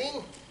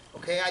beginning,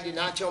 okay, I did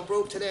not jump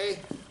rope today,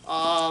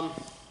 but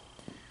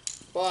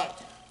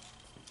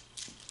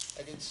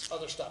I did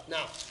other stuff.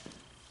 Now,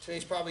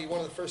 today's probably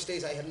one of the first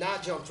days I have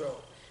not jumped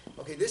rope.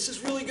 Okay, this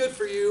is really good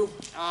for you,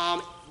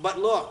 but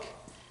look,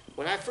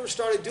 when I first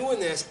started doing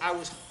this, I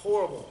was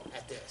horrible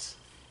at this.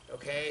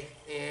 Okay,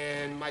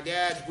 and my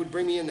dad would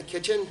bring me in the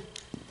kitchen,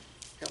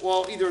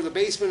 well, either the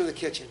basement or the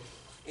kitchen,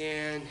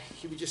 and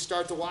he would just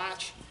start to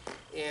watch,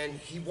 and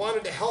he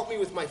wanted to help me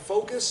with my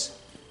focus,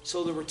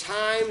 so there were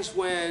times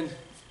when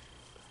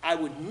I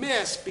would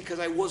miss because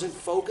I wasn't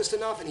focused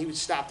enough, and he would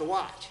stop the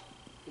watch.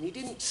 And he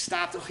didn't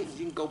stop, he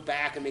didn't go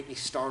back and make me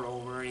start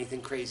over or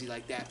anything crazy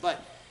like that,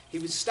 but he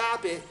would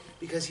stop it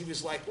because he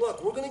was like,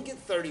 look, we're going to get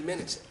 30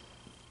 minutes in,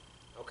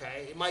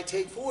 okay? It might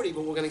take 40,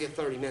 but we're going to get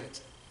 30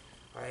 minutes in.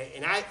 All right,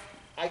 and I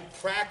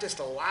practiced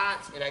a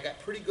lot, and I got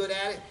pretty good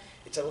at it.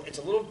 It's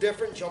a little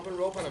different jumping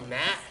rope on a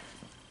mat,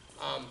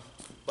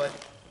 but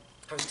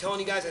I was telling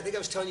you guys, I think I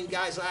was telling you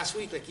guys last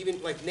week, like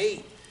even like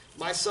Nate,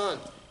 my son,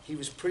 he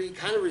was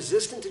kind of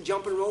resistant to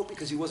jumping rope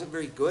because he wasn't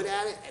very good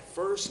at it at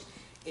first,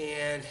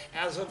 and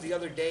as of the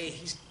other day,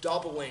 he's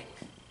doubling,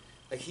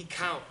 like he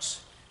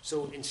counts.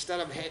 So instead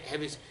of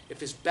if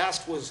his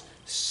best was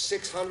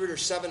 600 or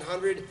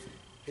 700,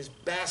 his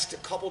best a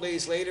couple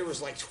days later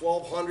was like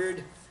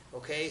 1,200.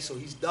 Okay, so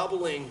he's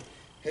doubling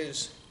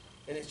his,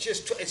 and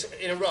it's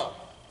in a row.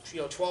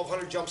 You know,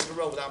 1,200 jumps in a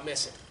row without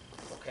missing.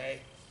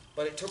 Okay,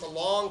 but it took a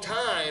long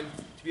time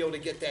to be able to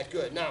get that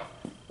good. Now,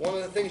 one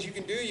of the things you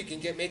can do, you can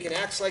make an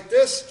X like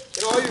this,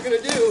 and all you're going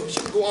to do is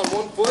you can go on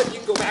one foot, you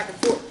can go back and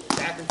forth,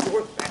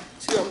 back.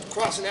 See, I'm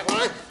crossing that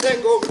line,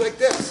 then go over like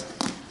this.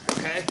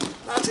 Okay,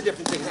 lots of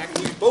different things. I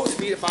can use both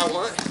feet if I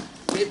want.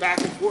 Okay, back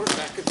and forth,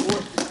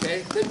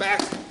 okay, then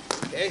back,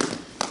 okay.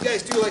 You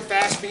guys do like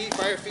fast feet,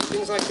 fire feet,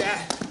 things like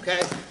that,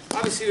 okay?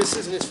 Obviously this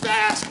isn't as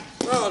fast.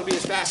 Well, it'll be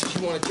as fast as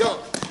you want to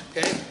jump.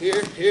 Okay,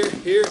 here, here,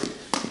 here.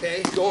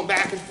 Okay, going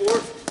back and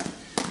forth.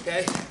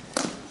 Okay.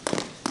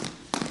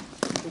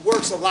 It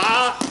works a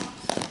lot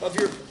of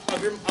your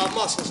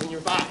muscles in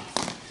your body.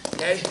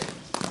 Okay.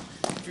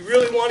 If you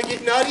really want to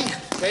get nutty,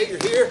 okay, you're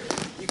here.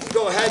 You can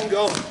go ahead and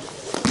go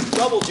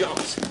double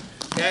jumps.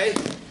 Okay.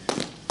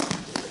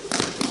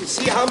 You can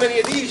see how many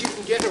of these you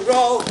can get in a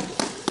row.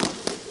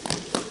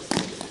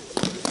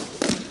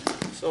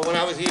 So when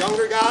I was a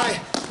younger guy,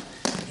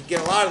 you could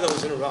get a lot of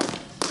those in a row.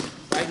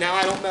 Right now,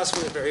 I don't mess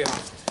with it very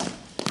often.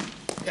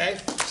 Okay,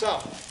 so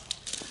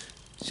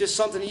it's just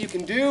something that you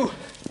can do.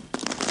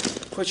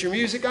 Put your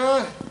music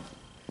on.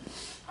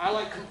 I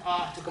like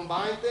to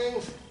combine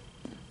things.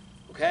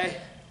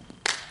 Okay,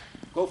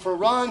 go for a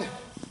run,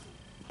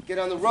 get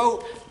on the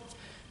rope,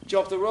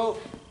 jump the rope,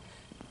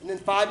 and then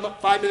five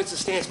minutes of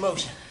stance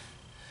motion.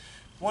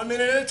 1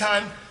 minute at a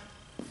time.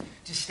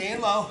 Just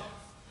stand low.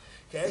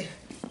 Okay,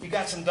 you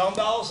got some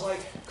dumbbells like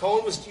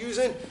Cohen was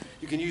using.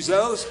 You can use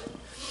those.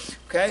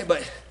 Okay,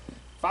 but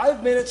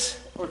 5 minutes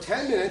or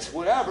 10 minutes,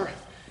 whatever,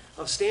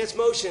 of stance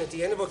motion at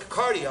the end of a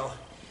cardio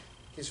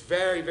is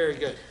very, very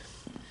good.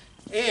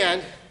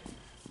 And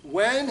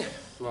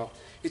well,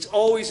 it's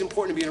always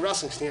important to be in a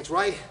wrestling stance,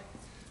 right?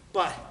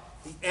 But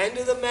the end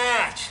of the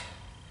match,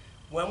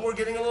 when we're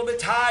getting a little bit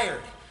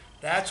tired,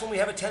 that's when we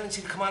have a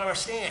tendency to come out of our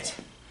stance.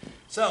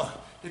 So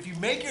if you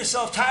make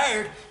yourself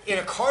tired in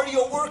a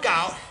cardio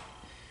workout,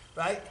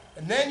 right,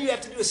 and then you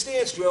have to do a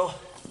stance drill,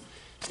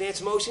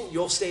 stance motion,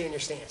 you'll stay in your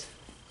stance.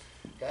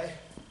 Okay?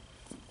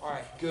 All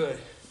right, good.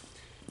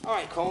 All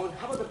right, Cohen,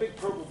 how about the big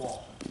purple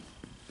ball?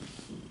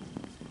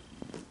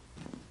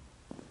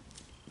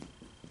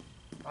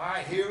 All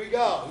right, here we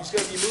go. He's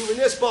going to be moving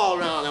this ball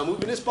around now,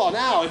 moving this ball.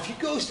 Now, if he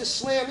goes to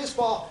slam this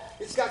ball,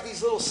 it's got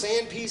these little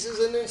sand pieces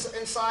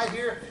inside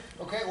here.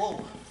 Okay,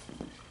 whoa.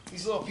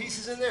 These little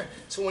pieces in there.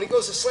 So when he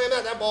goes to slam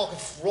that ball can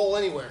roll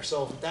anywhere.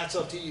 So that's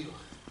up to you.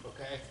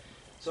 Okay?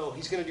 So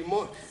he's going to do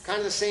more, kind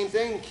of the same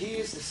thing. The key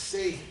is to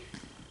stay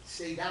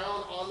down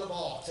on the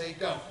ball. Say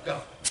go,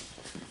 go.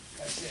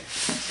 That's it.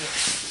 That's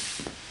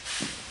it.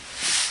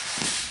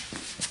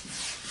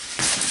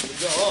 There you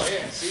go. Oh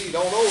yeah. See, you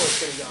don't know where it's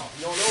going to go.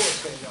 You don't know where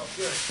it's going to go.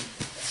 Good.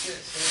 That's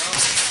it. Stay on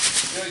it.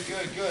 Good,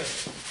 good, good.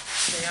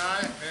 Stay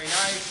on it. Very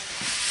nice.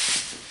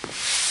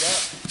 Yep.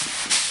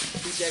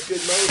 Keep that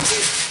good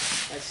motion.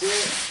 That's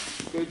it.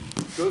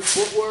 Good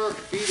footwork.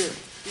 Feet are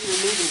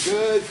moving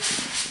good.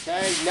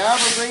 Okay.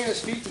 Never bringing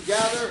his feet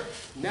together.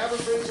 Never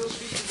brings those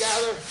feet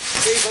together.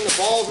 Stays on the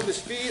balls of his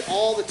feet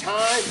all the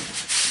time.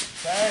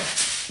 Okay.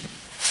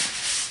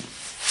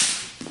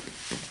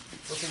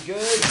 Looking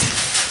good.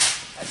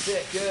 That's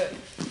it. Good.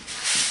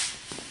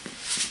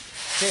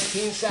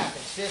 15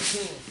 seconds.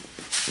 15.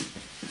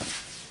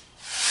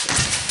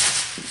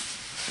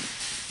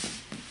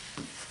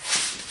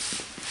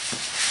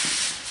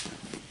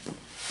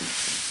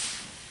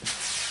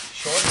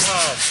 Short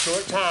time.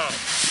 Short time.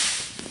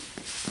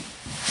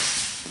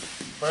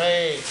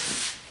 Break.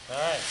 All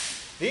right.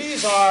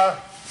 These are,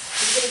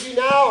 what we're going to do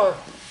now are,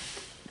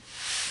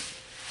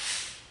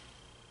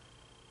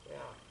 yeah,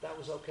 that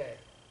was okay.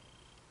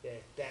 Yeah,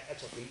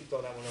 that's okay. You can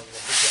throw that one over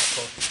there. Good job,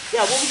 Coach.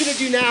 Yeah, what we're going to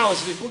do now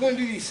is we're going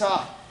to do these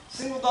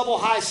single, double,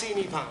 high C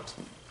knee pounds.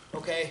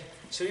 Okay?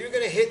 So you're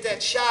going to hit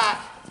that shot.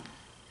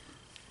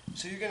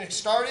 So you're going to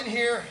start in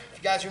here. If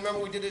you guys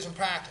remember, we did this in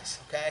practice.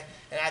 Okay?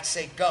 And I'd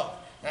say go.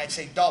 And I'd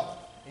say double.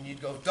 And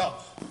you'd go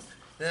double.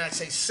 Then I'd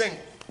say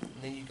single.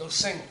 And then you'd go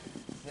single.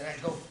 Then I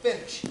go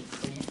finish,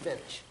 and you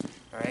finish.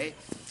 All right?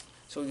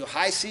 So you go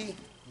high C,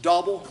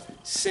 double,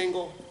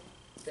 single,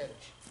 finish.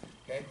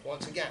 Okay?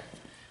 Once again,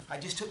 I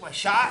just took my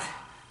shot,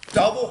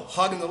 double,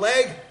 hugging the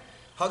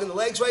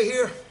legs right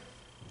here.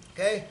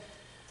 Okay?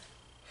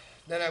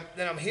 Then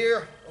I'm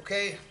here.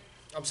 Okay?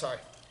 I'm sorry.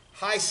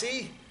 High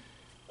C.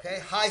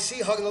 Okay? High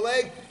C, hugging the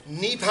leg,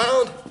 knee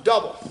pound,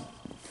 double,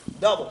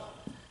 double,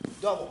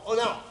 double. Oh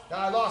no!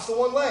 Now I lost the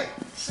one leg.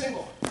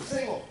 Single,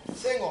 single,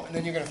 single, and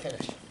then you're gonna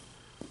finish.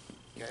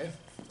 Okay,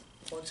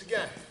 once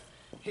again,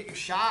 hit your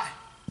shot,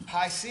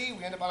 high C,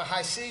 we end up on a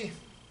high C,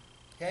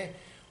 okay,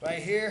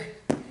 right here,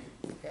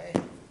 okay,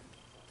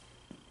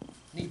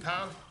 knee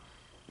pound,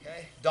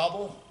 okay,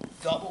 double,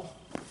 double,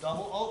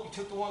 double, oh, you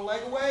took the one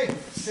leg away,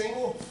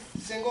 single,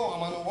 single,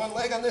 I'm on the one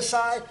leg on this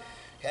side,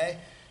 okay,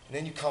 and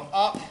then you come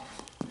up,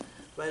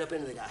 right up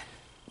into the guy,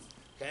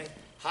 okay,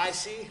 high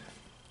C,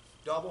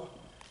 double,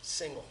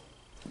 single.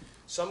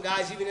 Some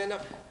guys even end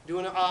up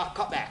doing a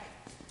cutback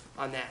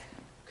on that.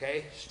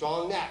 Okay,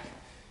 strong neck.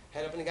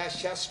 Head up in the guy's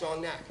chest,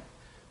 strong neck.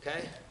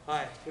 Okay, all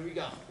right, here we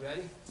go.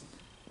 Ready?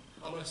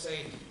 I'm going to say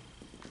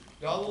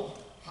double,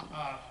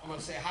 I'm going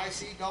to say high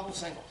C, double,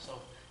 single.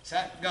 So,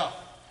 set, go.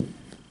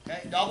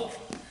 Okay, double,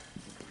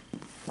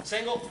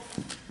 single,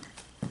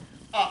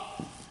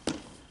 up.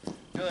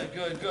 Good,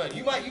 good, good.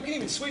 You can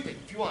even sweep it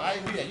if you want. I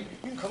didn't do that. You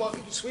can come up,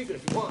 you can sweep it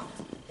if you want.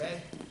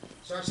 Okay,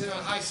 start sitting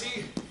on high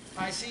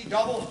C,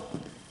 double,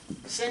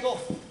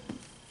 single,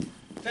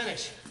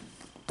 finish.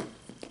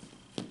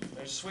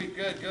 There's sweep,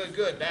 good, good,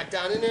 good. Back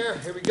down in there.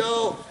 Here we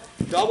go.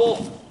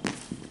 Double,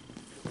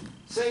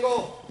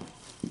 single,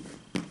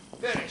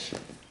 finish.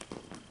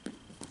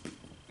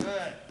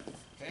 Good.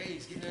 Okay,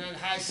 he's getting it on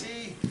high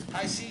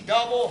C,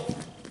 double,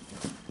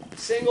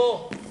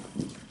 single,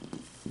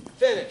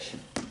 finish.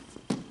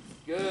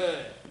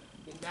 Good.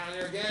 Getting down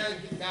there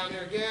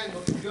again,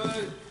 looking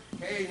good.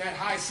 Okay, and that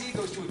high C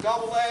goes to a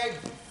double leg,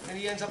 then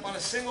he ends up on a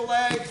single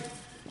leg,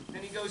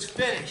 then he goes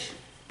finish.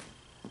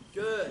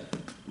 Good.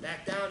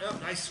 Back down,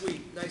 up, nice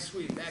sweep,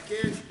 Back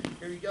in,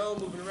 here we go,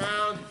 moving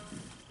around.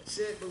 That's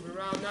it, moving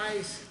around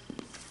nice.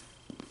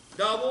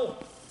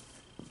 Double,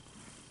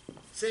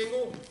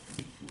 single,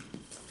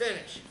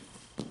 finish.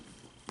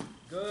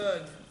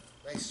 Good.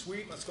 Nice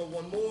sweep. Let's go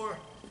one more.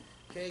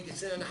 Okay,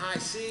 gets in on the high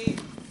C.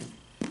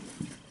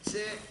 That's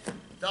it.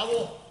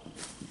 Double,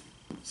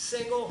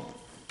 single,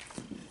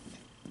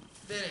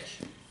 finish.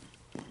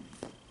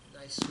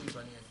 Nice sweep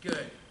on the end.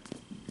 Good.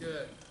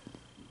 Good.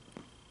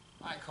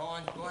 All right,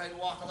 Colin, go ahead and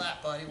walk a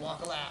lap, buddy.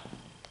 Walk a lap.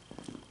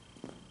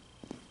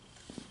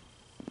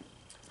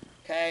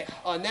 Okay,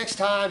 next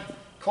time,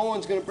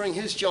 Colin's going to bring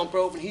his jump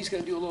rope, and he's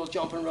going to do a little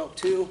jumping rope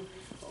too.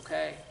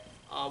 Okay.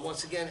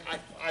 Once again,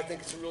 I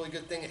think it's a really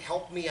good thing. It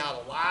helped me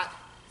out a lot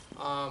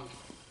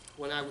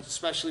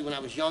especially when I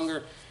was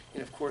younger,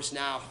 and of course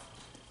now,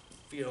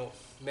 you know,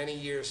 many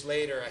years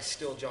later, I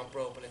still jump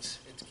rope, and it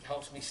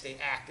helps me stay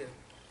active.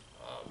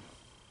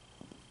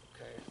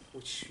 Okay,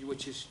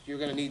 which is you're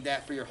going to need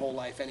that for your whole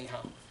life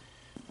anyhow.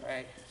 All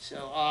right.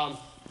 So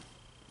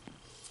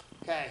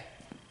okay.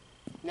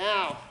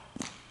 Now,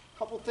 a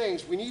couple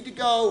things. We need to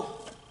go,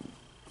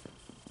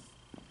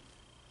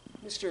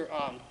 Mr.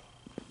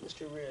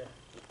 Rear.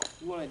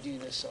 You want to do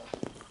this?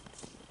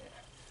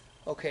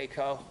 Yeah. Okay,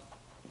 Co.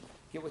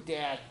 Get with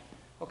Dad.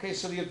 Okay,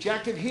 so the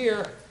objective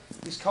here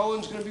is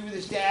Cohen's going to be with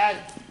his dad,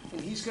 and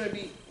he's going to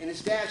be, and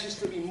his dad's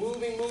just going to be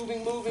moving,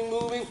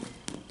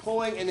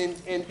 pulling,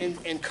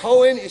 and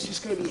Cohen is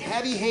just going to be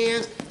heavy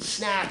hands,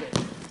 snapping.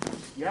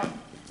 Yep.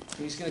 And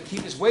he's going to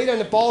keep his weight on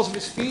the balls of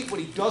his feet. What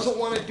he doesn't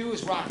want to do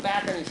is rock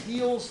back on his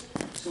heels,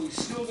 so he's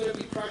still going to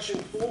be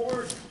pressuring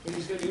forward, and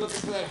he's going to be looking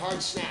for that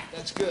hard snap.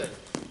 That's good.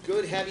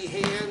 Good heavy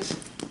hands.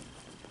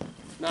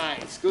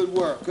 Nice. Good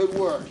work. Good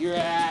work. You're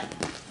at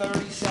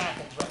 30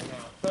 seconds right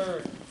now.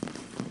 30.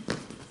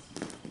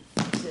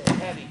 That's it.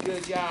 Heavy.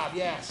 Good job.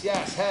 Yes.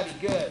 Yes. Heavy.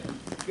 Good.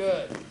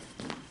 Good.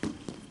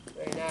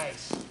 Very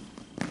nice.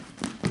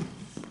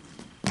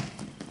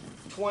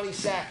 20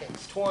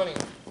 seconds. 20.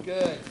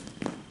 Good.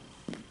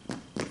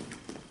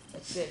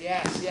 That's it.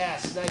 Yes.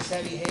 Yes. Nice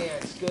heavy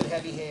hands. Good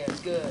heavy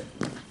hands. Good.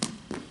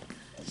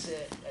 That's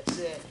it. That's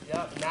it.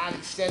 Yep. Not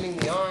extending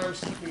the arms.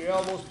 Keeping your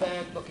elbows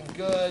bent. Looking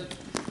good.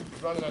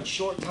 Running on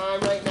short time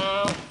right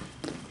now.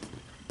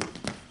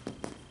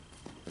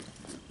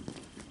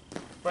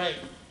 Great.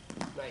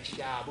 Nice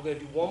job. We're going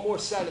to do one more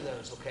set of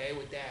those, okay,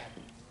 with Dad.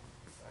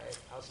 All right.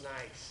 That was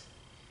nice.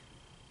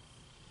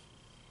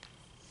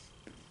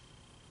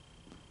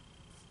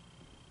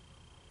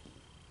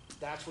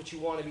 That's what you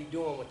want to be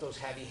doing with those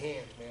heavy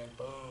hands, man.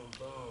 Boom,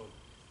 boom.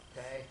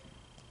 Okay?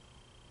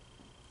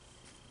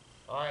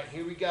 All right,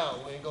 here we go.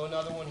 We're going to go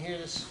another one here.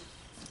 This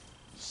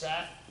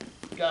set.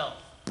 Go.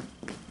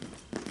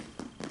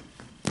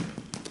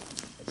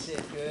 That's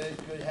it. Good.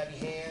 Good heavy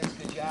hands.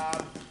 Good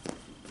job.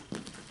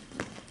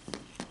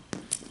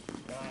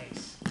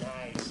 Nice.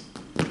 Nice.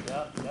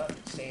 Yep, yep.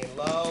 Staying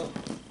low.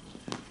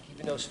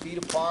 Keeping those feet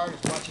apart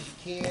as much as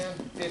you can.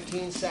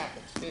 15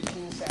 seconds.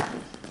 15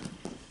 seconds.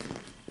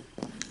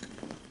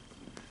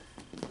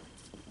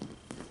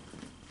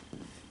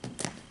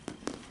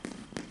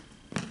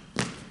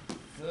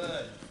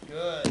 Good.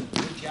 Good.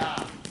 Good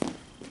job.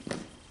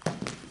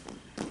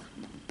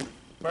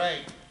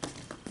 Great.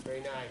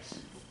 Very nice.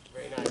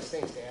 Very nice.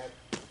 Thanks, Dad.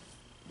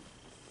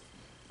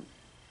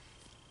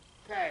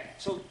 Okay,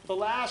 so the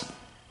last,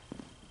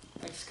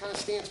 it's kind of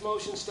stance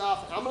motion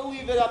stuff. I'm going to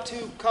leave it up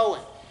to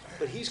Cohen,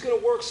 but he's going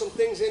to work some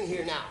things in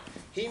here now.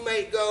 He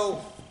might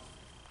go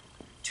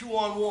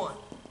 2-on-1,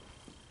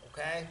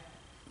 okay?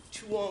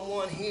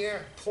 2-on-1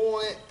 here,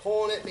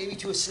 pulling it, maybe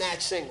to a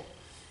snatch single.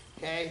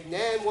 Okay, and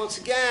then once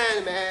again,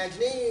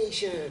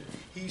 imagination.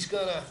 He's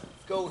going to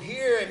go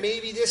here, and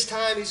maybe this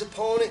time his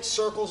opponent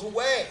circles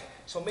away.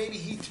 So maybe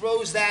he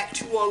throws that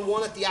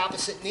 2-on-1 at the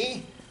opposite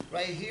knee,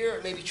 right here,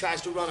 or maybe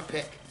tries to run a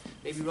pick.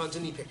 Maybe runs a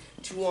knee pick.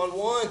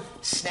 2-on-1,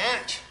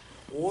 snatch,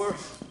 or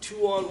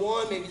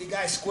 2-on-1, maybe the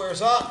guy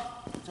squares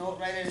up, throw it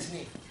right at his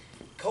knee.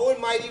 Cohen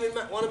might even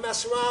want to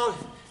mess around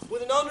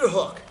with an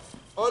underhook.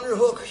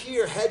 Underhook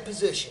here, head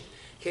position.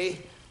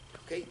 Okay,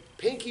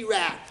 pinky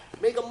wrap,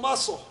 make a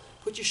muscle.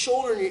 Put your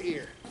shoulder in your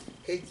ear.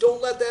 Okay,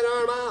 don't let that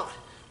arm out.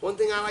 One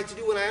thing I like to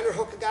do when I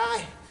underhook a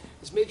guy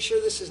is make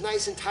sure this is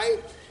nice and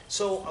tight.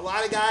 So a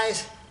lot of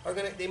guys are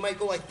they might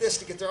go like this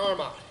to get their arm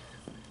out,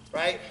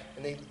 right?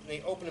 And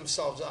they open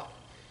themselves up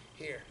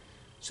here.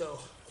 So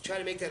I try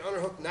to make that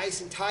underhook nice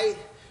and tight.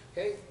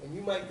 Okay, and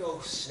you might go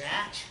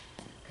snatch.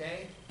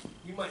 Okay,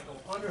 you might go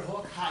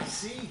underhook, high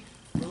C,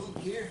 boom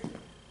here.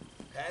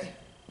 Okay,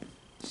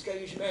 just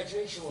gotta use your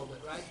imagination a little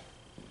bit, right?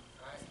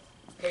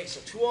 Okay,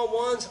 so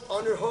 2-on-1s,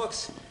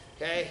 underhooks,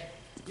 okay?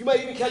 You might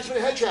even catch him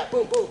in a head trap.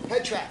 Boom, boom,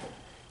 head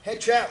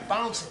trap,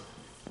 bouncing,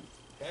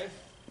 okay?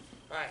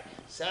 All right,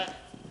 set,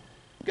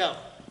 Go.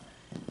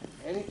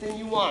 Anything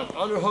you want.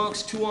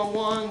 Underhooks,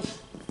 2-on-1s.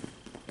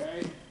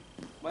 Okay.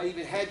 Might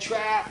even head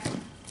trap.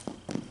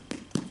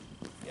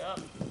 Yep.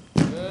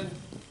 Good.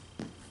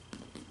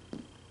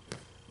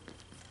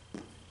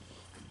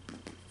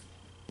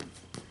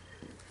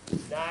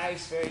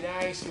 Nice, very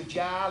nice. Good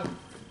job.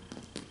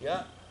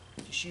 Yep.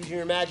 Just use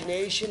your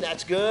imagination.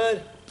 That's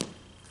good.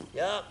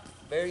 Yep.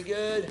 Very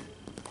good.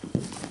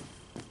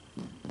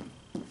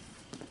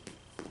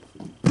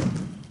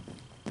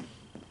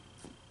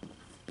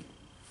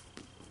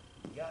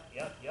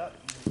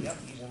 Yep.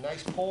 Use a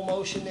nice pull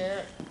motion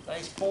there.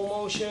 Nice pull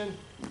motion.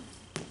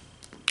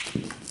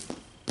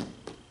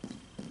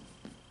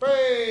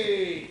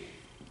 Break.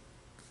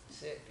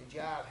 That's it. Good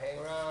job. Hang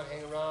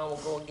around. We'll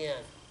go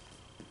again.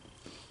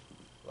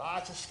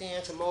 Lots of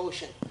stance and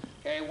motion.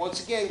 Okay,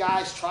 once again,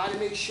 guys, try to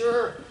make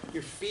sure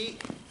your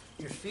feet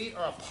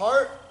are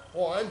apart,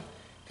 one,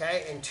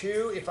 okay, and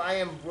two, if I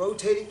am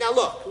rotating, now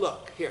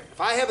look, here,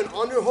 if I have an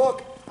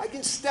underhook, I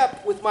can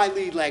step with my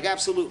lead leg,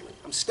 absolutely.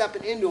 I'm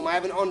stepping into him, I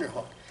have an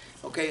underhook.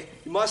 Okay,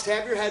 you must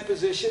have your head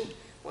position.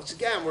 Once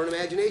again, we're in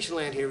imagination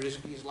land here. There's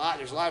a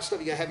lot of stuff.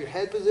 You gotta have your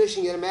head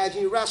position, you gotta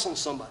imagine you're wrestling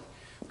somebody,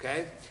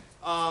 okay?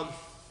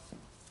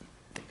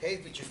 Okay,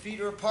 but your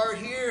feet are apart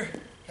here.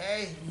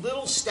 Okay,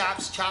 little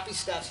steps, choppy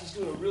steps. He's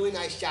doing a really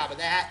nice job of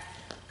that.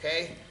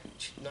 Okay,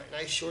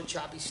 nice short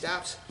choppy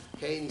steps.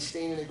 Okay, and he's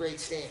staying in a great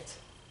stance.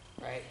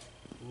 Right.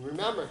 And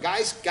remember,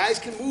 guys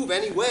can move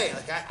any way.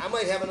 Like I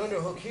might have an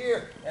underhook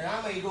here, and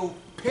I may go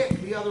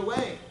pick the other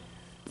way.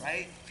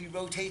 Right. If he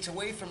rotates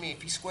away from me,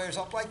 if he squares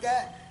up like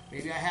that,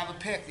 maybe I have a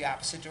pick the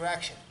opposite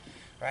direction.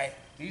 Right.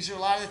 These are a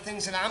lot of the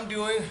things that I'm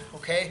doing.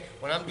 Okay,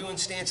 when I'm doing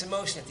stance and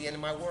motion at the end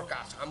of my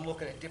workouts, I'm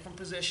looking at different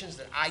positions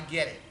that I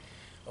get it.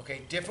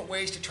 Okay, different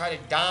ways to try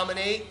to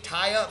dominate,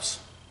 tie-ups,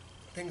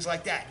 things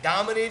like that.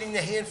 Dominating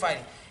the hand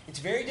fighting. It's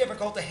very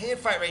difficult to hand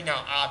fight right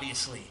now,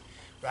 obviously,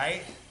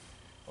 right?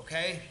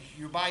 Okay,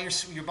 you're by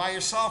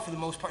yourself for the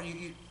most part.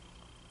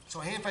 So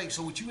hand fighting.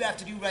 So what you have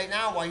to do right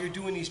now while you're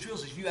doing these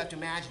drills is you have to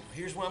imagine.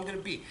 Here's where I'm going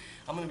to be.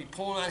 I'm going to be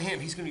pulling on him.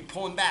 He's going to be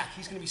pulling back.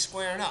 He's going to be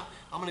squaring up.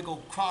 I'm going to go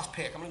cross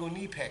pick. I'm going to go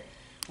knee pick.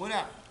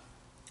 Whatever.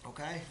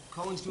 Okay.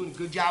 Cohen's doing a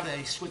good job of that.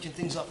 He's switching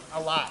things up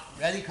a lot.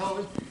 Ready,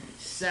 Cohen?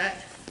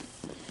 Set.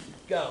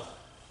 Go.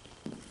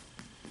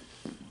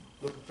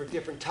 Looking for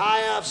different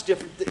tie-ups,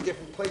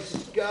 different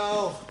places to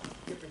go,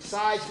 different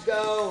sides to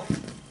go.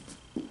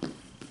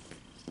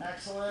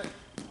 Excellent.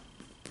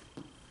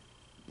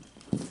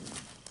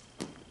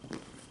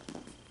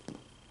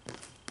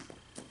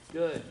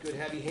 Good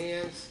heavy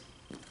hands.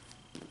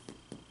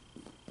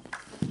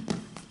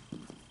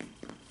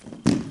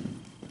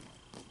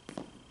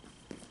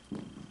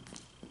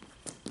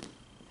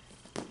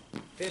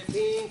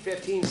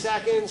 Fifteen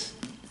seconds.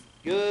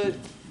 Good.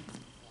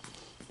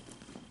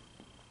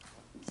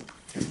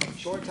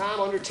 Short time,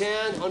 under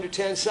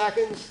 10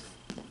 seconds.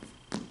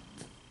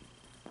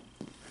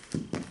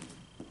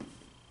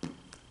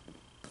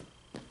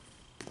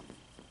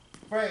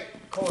 Great,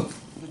 Colin,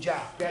 good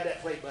job. Grab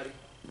that plate, buddy.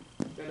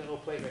 Grab that little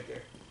plate right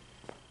there.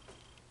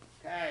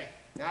 Okay,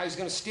 now he's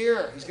going to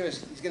steer. He's going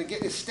to get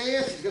in his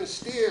stance. He's going to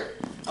steer.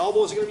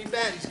 Elbows are going to be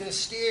bent. He's going to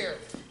steer.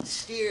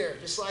 Steer,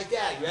 just like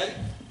that. You ready?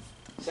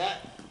 Set.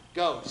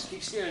 Go. Just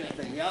keep steering that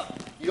thing.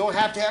 Yep. You don't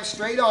have to have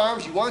straight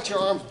arms. You want your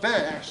arms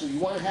bent, actually. You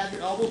want to have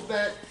your elbows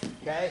bent.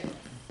 Okay?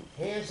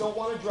 Hands don't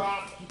want to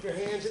drop. Keep your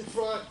hands in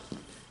front.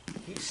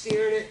 Keep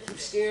steering it. Keep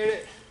steering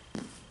it.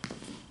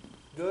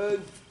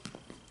 Good.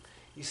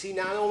 You see,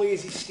 not only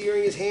is he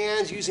steering his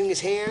hands, using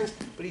his hands,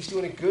 but he's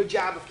doing a good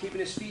job of keeping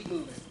his feet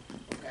moving.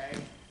 Okay?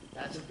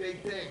 That's a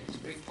big thing. It's a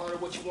big part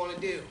of what you want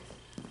to do.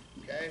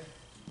 Okay?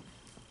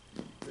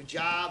 Good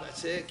job.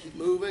 That's it. Keep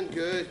moving.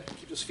 Good.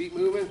 Keep those feet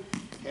moving.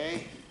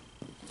 Okay?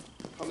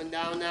 Coming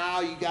down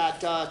now. You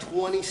got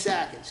 20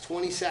 seconds.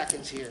 20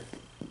 seconds here.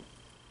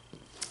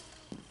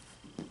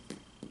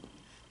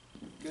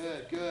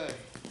 Good.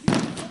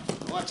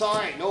 Oh, that's all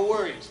right. No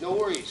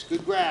worries.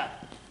 Good grab.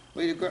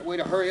 Way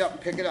to hurry up and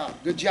pick it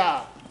up. Good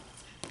job.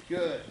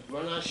 Good.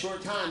 Running on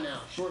short time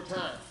now. Short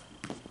time.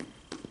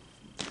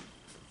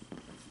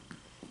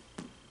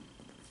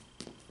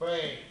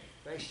 Great.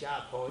 Nice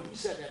job, Cohen. You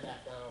set that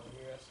back down over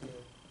here. That's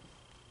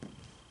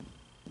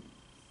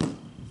good.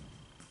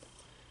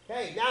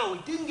 Okay, now we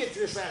didn't get to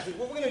this last week.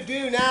 What we're going to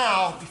do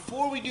now,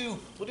 before we do,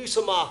 we'll do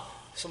some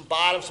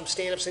bottoms, some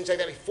stand-ups, things like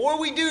that. Before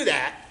we do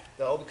that,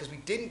 though, because we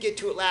didn't get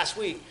to it last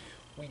week,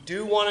 we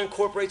do want to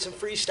incorporate some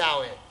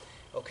freestyle in.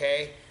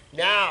 Okay?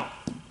 Now,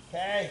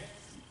 okay,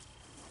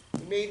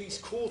 we made these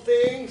cool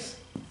things.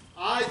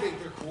 I think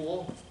they're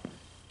cool.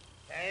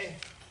 Okay?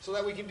 So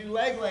that we can do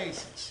leg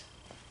laces.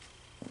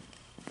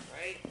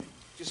 Right?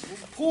 Just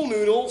pool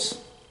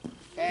noodles.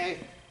 Okay?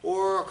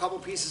 Or a couple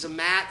pieces of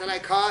mat that I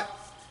cut.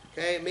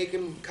 Okay? Make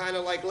them kind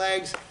of like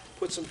legs.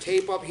 Put some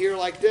tape up here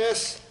like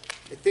this.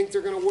 I think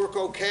they're going to work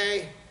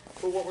okay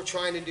for what we're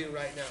trying to do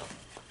right now.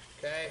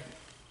 Okay?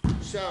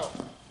 So,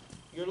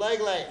 your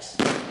leg lace.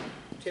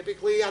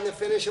 Typically on the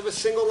finish of a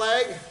single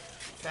leg.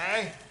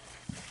 Okay?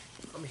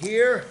 I'm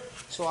here.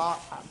 So I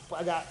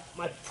got,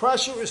 my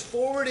pressure is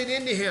forwarded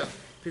into him.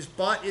 If his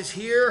butt is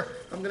here,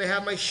 I'm going to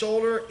have my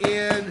shoulder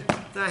in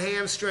the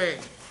hamstring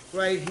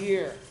right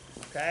here.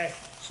 Okay?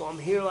 So I'm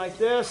here like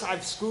this.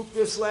 I've scooped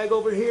this leg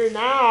over here.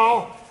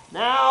 Now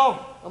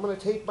I'm going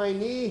to take my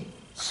knee,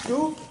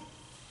 scoop.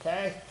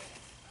 Okay?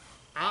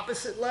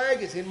 Opposite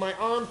leg is in my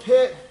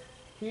armpit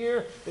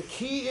here. The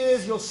key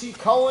is you'll see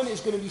Cohen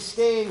is going to be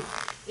staying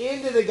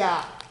into the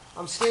guy.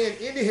 I'm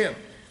staying into him.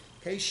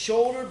 Okay,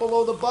 shoulder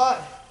below the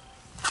butt.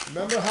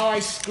 Remember how I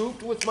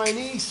scooped with my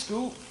knee?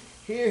 Scoop.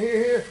 Here, here,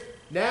 here.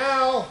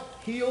 Now,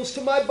 heels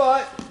to my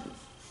butt.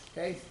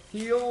 Okay,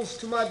 heels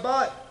to my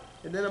butt.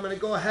 And then I'm going to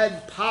go ahead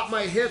and pop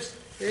my hips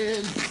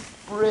and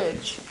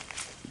bridge.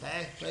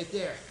 Okay, right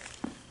there.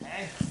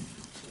 Okay,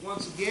 so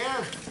once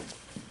again,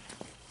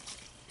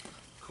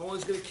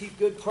 Cohen's going to keep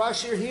good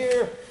pressure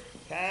here.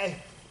 Okay,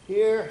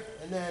 here.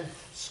 And then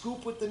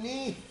scoop with the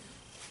knee.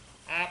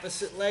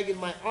 Opposite leg in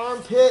my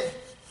armpit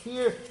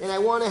here. And I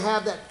want to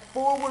have that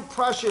forward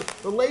pressure.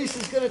 The lace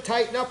is going to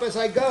tighten up as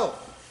I go.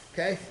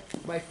 Okay,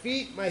 my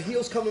feet, my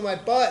heels come to my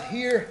butt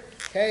here.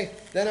 Okay,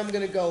 then I'm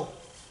going to go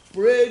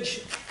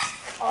bridge,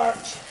 arch,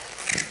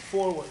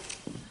 forward.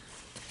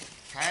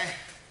 Okay,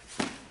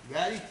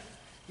 ready?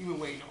 You've been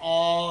waiting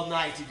all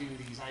night to do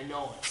these. I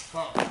know it.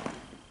 Come.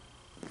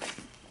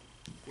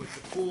 With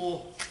the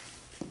cool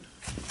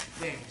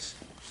things.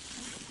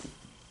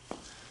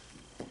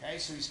 Okay,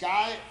 so he's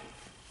got it.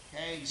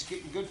 Okay, he's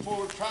getting good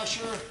forward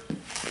pressure.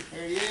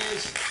 There he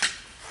is.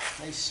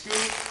 Nice scoop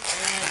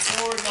and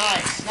forward.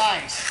 Nice,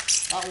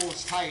 nice. That one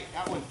was tight.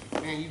 That one,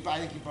 man, I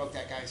think you broke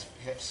that guy's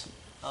hips.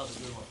 That was a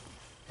good one.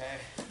 Okay,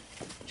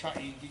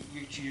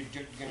 you're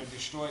going to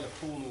destroy the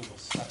pool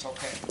noodles. That's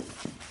okay.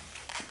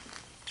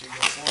 There you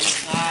go,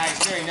 forward.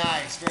 Nice, very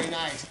nice, very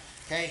nice.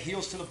 Okay,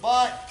 heels to the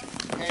butt.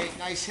 Okay,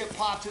 nice hip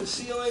pop to the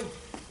ceiling.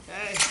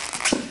 Okay.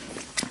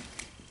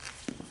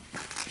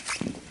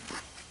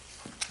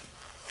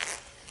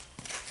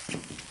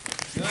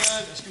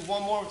 Good. Let's do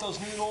one more with those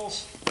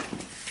noodles.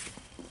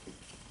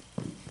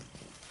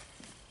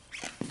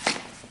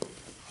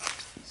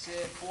 Sit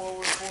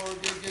forward,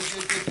 forward. Good, good,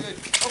 good, good, good.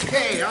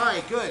 Okay, all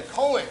right, good.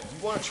 Cohen,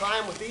 you want to try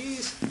them with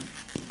these?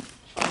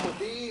 Try them with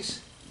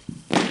these.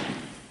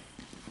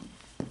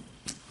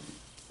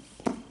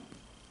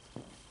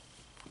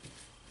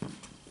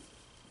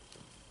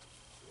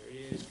 There he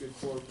is. Good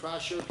forward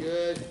pressure.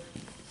 Good.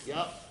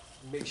 Yep.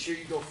 Make sure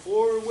you go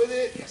forward with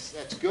it. Yes,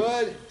 that's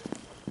good.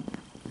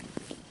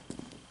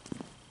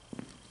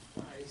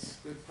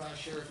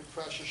 Good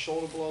pressure,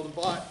 shoulder below the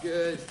butt,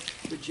 good.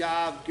 Good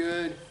job,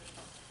 good.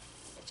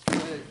 That's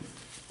good.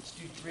 Let's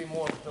do three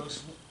more with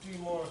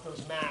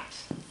those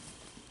mats.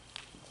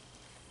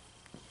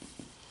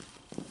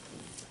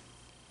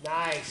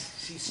 Nice.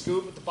 See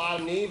scoop at the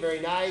bottom knee, very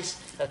nice.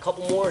 Got a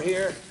couple more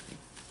here.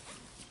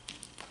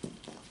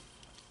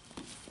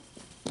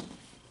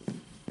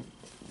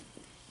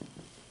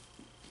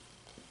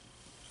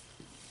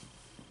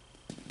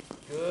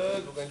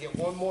 Good. We're going to get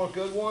one more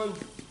good one.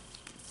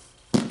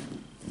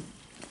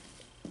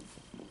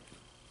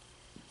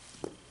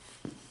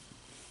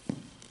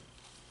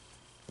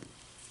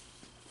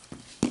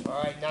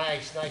 All right,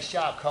 nice, nice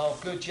job, Cole.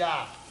 Good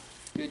job,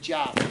 good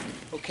job.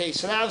 Okay,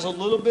 so that was a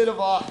little bit of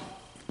a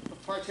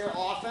parterre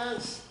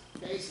offense.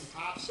 Okay,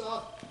 some top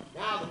stuff.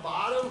 Now the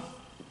bottom.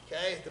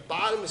 Okay, the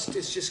bottom is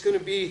just going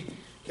to be.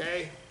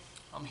 Okay,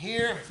 I'm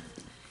here.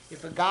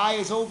 If a guy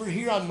is over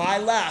here on my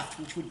left,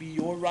 which would be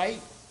your right.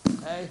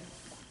 Okay,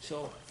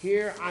 so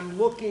here I'm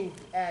looking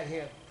at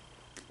him.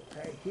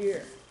 Okay,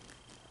 here.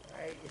 All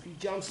right, if he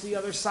jumps to the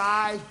other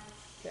side.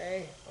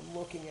 Okay, I'm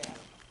looking at him.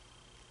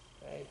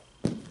 Okay.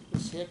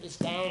 His hip is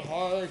down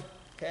hard,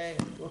 okay,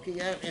 looking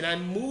at him, and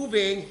I'm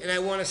moving, and I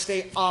want to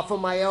stay off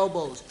of my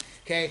elbows,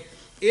 okay?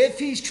 If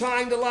he's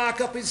trying to lock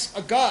up his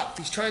gut, if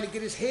he's trying to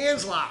get his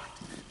hands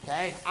locked,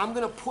 okay, I'm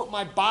going to put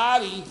my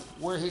body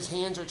where his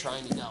hands are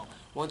trying to go.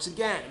 Once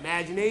again,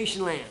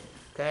 imagination land,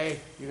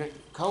 okay?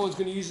 Cohen's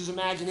going to use his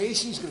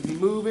imagination. He's going to be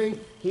moving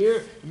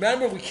here.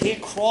 Remember, we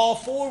can't crawl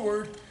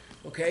forward,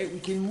 okay? We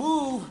can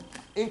move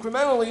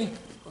incrementally,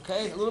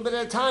 okay? A little bit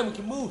at a time, we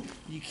can move.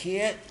 You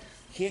can't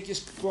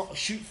just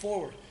shoot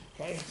forward,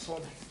 okay?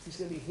 So he's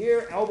going to be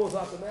here, elbows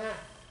off the mat,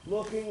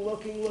 looking,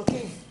 looking,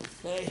 looking,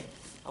 okay?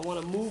 I want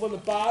to move on the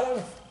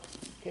bottom,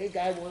 okay?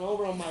 Guy went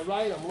over on my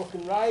right, I'm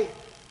looking right,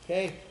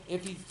 okay?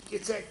 If he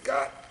gets that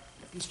gut,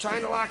 if he's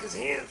trying to lock his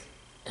hands,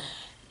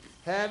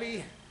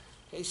 heavy,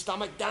 okay?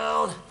 Stomach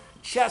down,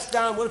 chest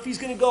down. What if he's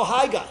going to go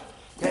high gut,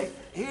 okay?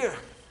 Here,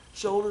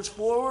 shoulders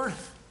forward,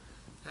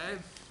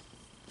 okay?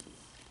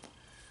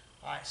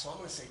 All right, so I'm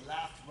going to say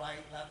left,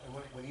 right, left. And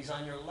when he's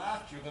on your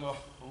left, you're going to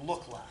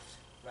look left,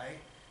 right?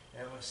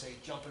 And I'm going to say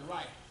jumping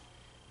right.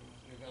 And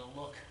you're going to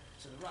look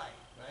to the right,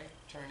 right?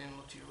 Turn in and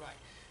look to your right.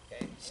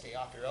 Okay, stay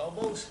off your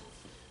elbows.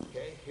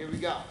 Okay, here we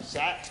go.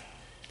 Set.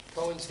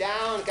 Cohen's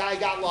down. Guy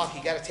got lucky.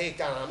 Got a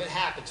takedown on him. It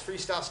happens.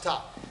 Freestyle's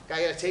tough.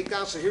 Guy got a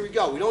takedown, so here we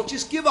go. We don't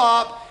just give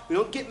up. We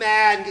don't get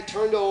mad and get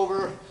turned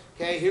over.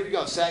 Okay, here we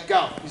go. Set,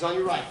 go. He's on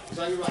your right. He's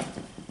on your right.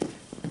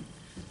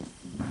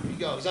 Here you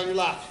go. He's on your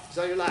left. He's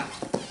on your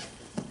left.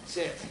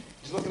 That's it.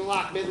 He's looking to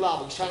lock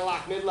mid-level. He's trying to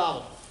lock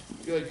mid-level.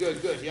 Good,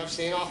 good, good. Yep,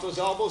 staying off those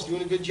elbows,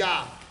 doing a good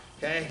job.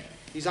 Okay,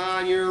 he's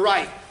on your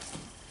right.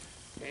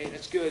 Okay,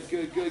 that's good,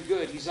 good, good,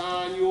 good. He's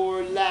on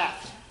your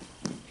left.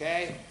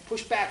 Okay,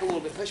 push back a little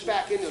bit, push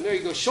back into him. There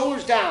you go,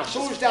 shoulders down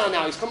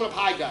now. He's coming up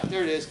high gut.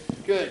 There it is.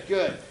 Good,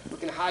 good.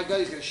 Looking at high gut,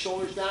 he's got his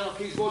shoulders down.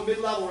 Okay, he's going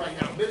mid-level right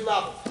now,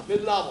 mid-level,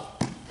 mid-level.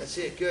 That's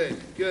it,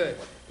 good, good,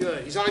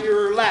 good. He's on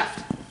your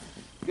left.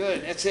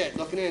 Good, that's it,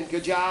 looking in.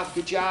 Good job,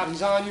 good job.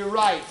 He's on your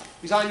right.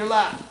 He's on your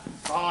left.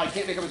 Oh, he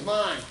can't make up his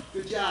mind.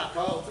 Good job,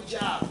 Cole. Good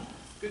job.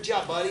 Good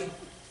job, buddy.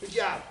 Good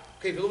job.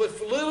 Okay, a little bit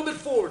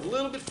forward, a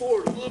little bit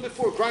forward, a little bit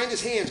forward. Grind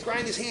his hands,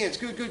 grind his hands.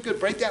 Good, good, good.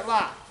 Break that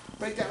lock.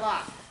 Break that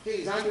lock. Okay,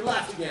 he's on your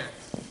left again.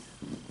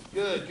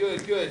 Good,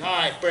 good, good. All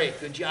right, break.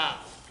 Good job.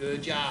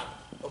 Good job.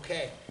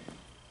 Okay,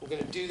 we're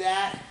going to do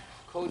that.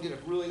 Cole did a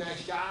really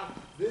nice job.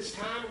 This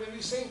time, we're going to do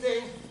the same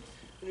thing. We're going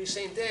to do the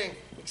same thing,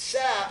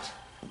 except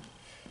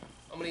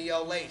I'm going to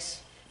yell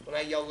lace. When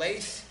I yell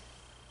lace,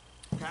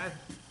 okay,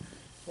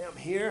 I'm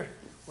here.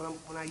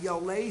 When I yell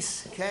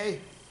lace, okay,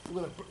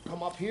 we're going to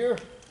come up here,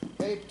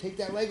 okay, take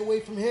that leg away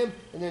from him,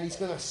 and then he's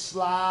going to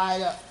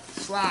slide up,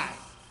 slide,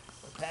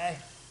 okay?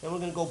 Then we're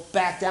going to go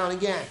back down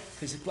again,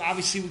 because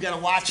obviously we've got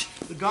to watch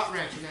the gut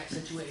wrench in that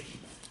situation,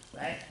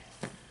 right?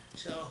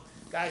 So,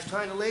 guys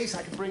trying to lace,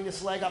 I can bring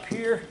this leg up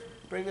here,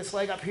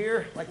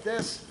 like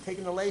this,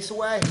 taking the lace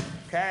away,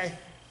 okay?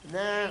 And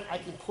then I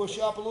can push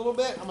up a little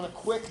bit. I'm going to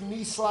quick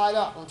knee slide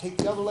up. I'm going to take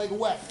the other leg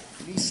away.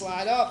 Knee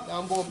slide up. Now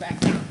I'm going back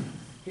down.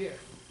 Here.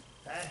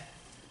 Okay?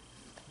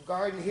 I'm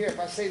guarding here. If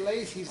I say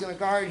lace, he's going to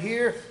guard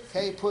here.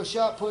 Okay, push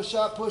up, push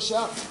up, push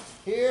up.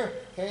 Here.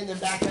 Okay, and then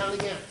back down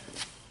again.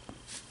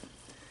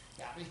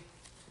 Got me?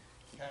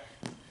 Okay.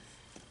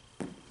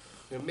 I'm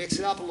going to mix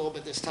it up a little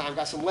bit this time.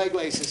 Got some leg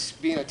laces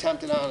being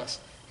attempted on us.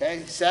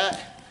 Okay,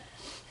 set.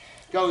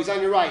 Go. He's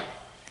on your right.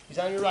 He's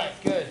on your right.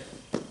 Good.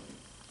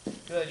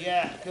 Good,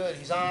 yeah, good.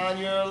 He's on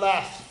your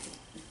left.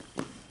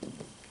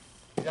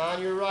 He's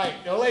on your right.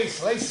 No,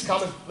 lace. Lace is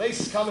coming. Lace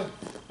is coming.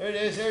 There it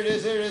is, there it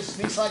is, there it is.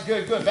 Knee slide,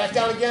 good, good. Back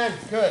down again.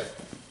 Good.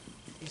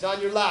 He's on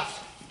your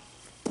left.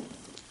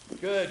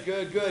 Good,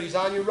 good, good. He's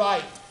on your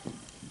right.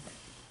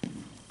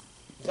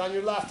 He's on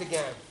your left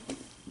again.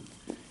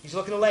 He's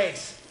looking at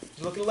lace.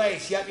 He's looking at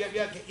lace. Yep, yep,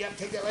 yep, yep.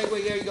 Take that leg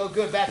away. There you go.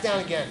 Good. Back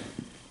down again.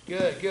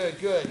 Good, good,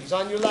 good. He's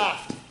on your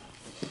left.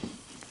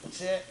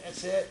 That's it,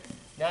 that's it.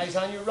 Now he's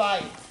on your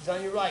right. He's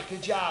on your right.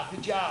 Good job.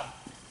 Good job.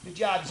 Good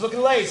job. He's looking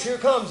at lace. Here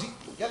it comes.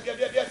 Yep, yep,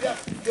 yep, yep, yep.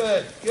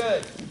 Good,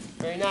 good.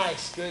 Very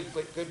nice. Good,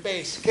 good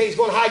base. Okay, he's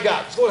going high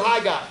gut. He's going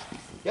high gut.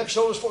 Yep,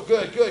 shoulders forward.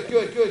 Good, good,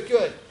 good, good,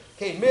 good.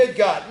 Okay, mid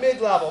gut,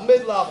 mid-level,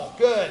 mid-level.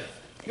 Good,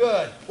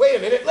 good. Wait a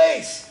minute,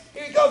 lace.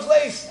 Here he comes,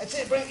 lace. That's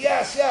it. Bring.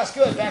 Yes, yes.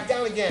 Good. Back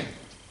down again.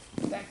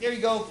 Back. There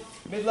you go.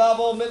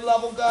 Mid-level,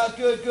 mid-level gut.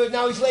 Good, good.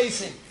 Now he's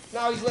lacing.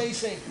 Now he's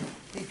lacing.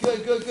 Okay,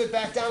 good, good, good.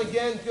 Back down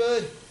again.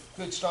 Good.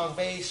 Good, strong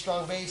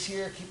base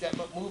here. Keep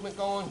that movement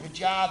going. Good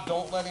job.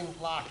 Don't let him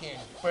lock in.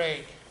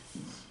 Break.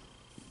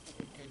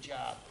 Good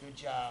job. Good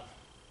job.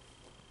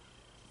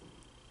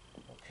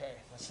 Okay,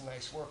 that's a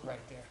nice work right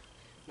there.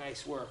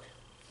 Nice work.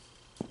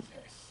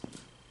 Okay.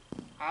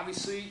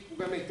 Obviously, we're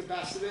going to make the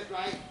best of it,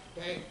 right?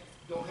 Okay.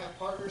 Don't have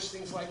partners,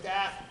 things like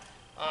that.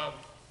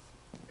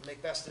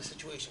 Make best of the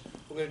situation.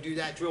 We're going to do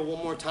that drill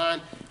one more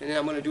time, and then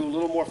I'm going to do a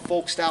little more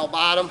folk style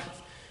bottom.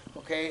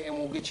 Okay, and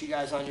we'll get you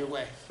guys on your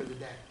way for the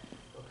day.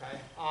 Okay,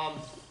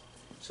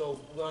 so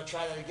we're going to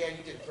try that again.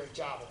 You did a great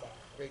job with that.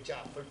 Great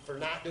job. For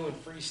not doing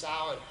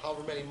freestyle and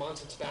however many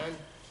months it's been,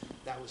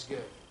 that was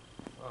good.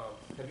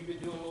 Have you been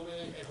doing a little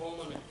bit at home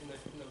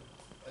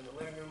in the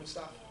living room and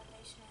stuff?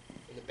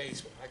 In the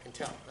basement, I can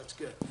tell. That's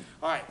good.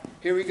 All right,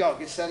 here we go.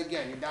 Get set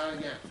again. You're down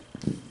again.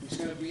 He's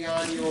going to be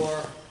on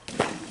your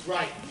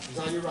right. He's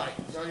on your right.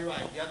 He's on your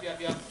right. Yep,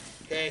 yep, yep.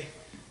 Okay.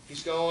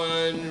 He's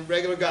going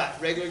regular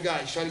gut. Regular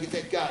gut. He's trying to get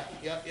that gut.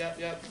 Yep, yep,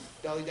 yep.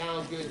 Belly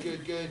down. Good,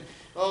 good, good.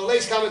 Oh,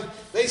 lace coming.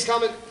 Lace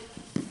coming.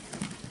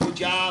 Good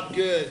job.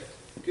 Good.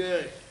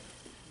 Good.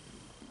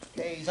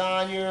 Okay, he's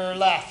on your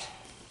left.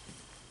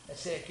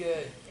 That's it.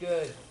 Good.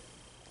 Good.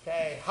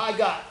 Okay, high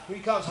gut. Here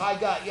he comes. High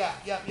gut. Yeah,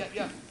 yep, yep,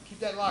 yep. Keep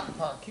that lock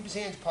apart. Keep his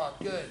hands apart.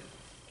 Good.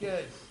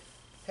 Good.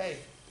 Okay.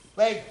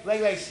 Leg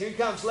lace. Here he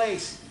comes.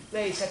 Lace.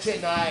 Lace. That's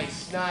it.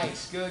 Nice.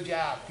 Nice. Good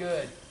job.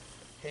 Good.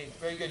 Okay,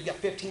 very good. You got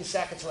 15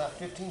 seconds left.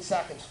 15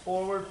 seconds.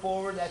 Forward,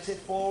 forward. That's it.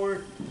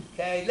 Forward.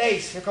 Okay,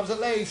 lace. Here comes a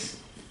lace.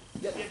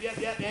 Yep, yep, yep,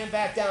 yep. And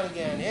back down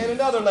again. And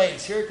another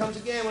lace. Here it comes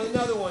again with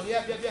another one.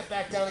 Yep, yep, yep.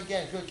 Back down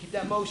again. Good. Keep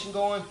that motion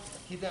going.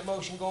 Keep that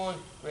motion going.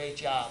 Great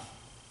job.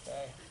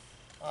 Okay.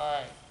 All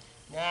right.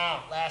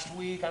 Now, last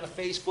week on the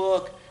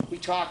Facebook, we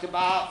talked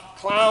about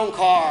clown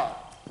car.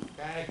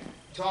 Okay.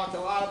 We talked a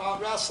lot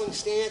about wrestling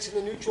stance in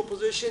the neutral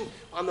position.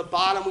 On the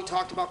bottom, we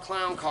talked about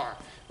clown car.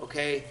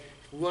 Okay.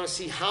 We want to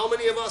see how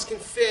many of us can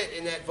fit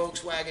in that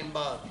Volkswagen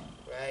Bug,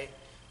 right?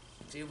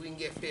 See if we can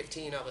get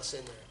 15 of us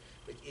in there.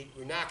 But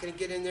we're not going to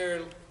get in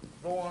there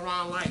rolling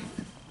around like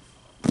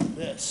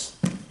this.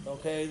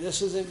 Okay,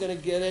 this isn't going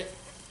to get it.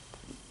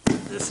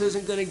 This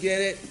isn't going to get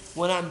it.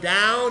 When I'm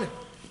down,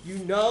 you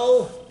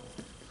know,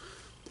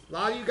 a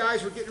lot of you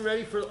guys were getting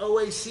ready for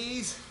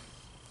OACs.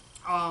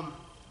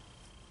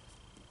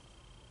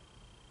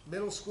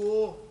 middle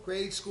school,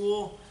 grade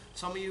school.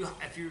 Some of you,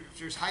 if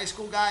there's high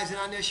school guys in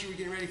on this, you were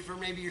getting ready for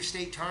maybe your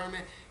state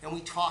tournament, and we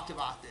talked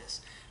about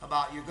this.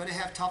 About you're going to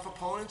have tough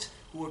opponents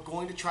who are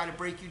going to try to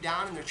break you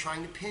down, and they're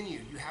trying to pin you.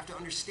 You have to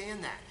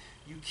understand that.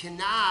 You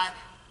cannot,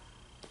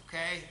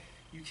 okay,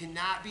 you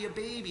cannot be a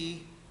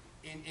baby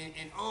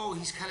and oh,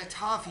 he's kind of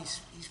tough, he's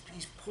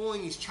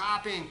pulling, he's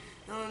chopping.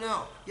 No, no,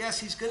 no. Yes,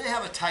 he's going to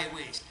have a tight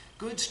waist.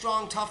 Good,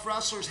 strong, tough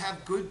wrestlers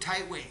have good,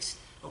 tight waist.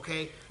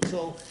 Okay,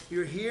 so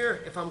you're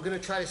here. If I'm going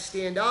to try to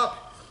stand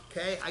up,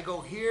 okay, I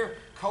go here.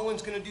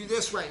 Cohen's going to do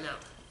this right now.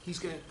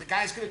 The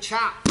guy's going to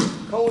chop.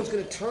 Cohen's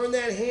going to turn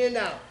that hand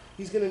out.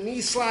 He's going to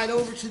knee slide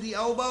over to the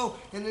elbow,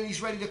 and then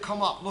he's ready to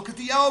come up. Look at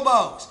the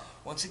elbows.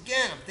 Once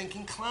again, I'm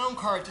thinking clown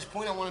car at this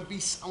point. I want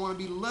to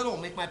be little,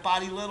 make my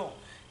body little.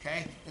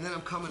 Okay, and then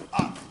I'm coming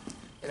up,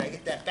 and I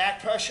get that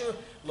back pressure.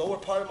 Lower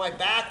part of my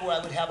back, where I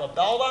would have a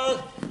belt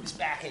on, is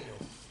back into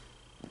him.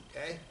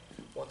 Okay,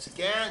 once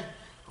again,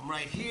 I'm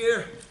right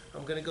here.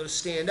 I'm going to go to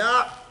stand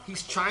up.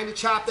 He's trying to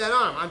chop that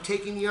arm. I'm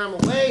taking the arm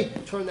away,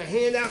 turn the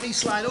hand out, knee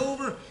slide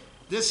over.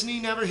 This knee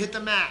never hit the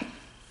mat.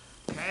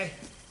 Okay.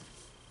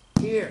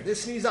 Here,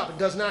 this knee's up. It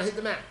does not hit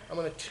the mat. I'm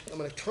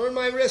gonna turn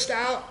my wrist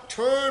out.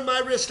 Turn my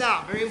wrist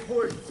out. Very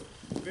important.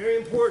 Very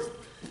important.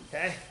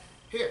 Okay.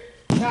 Here,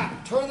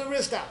 chop. Turn the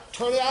wrist out.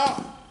 Turn it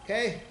out.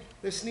 Okay.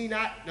 This knee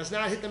does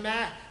not hit the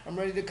mat. I'm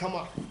ready to come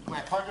up. My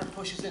partner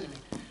pushes into me.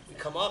 We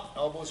come up.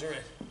 Elbows are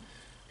in.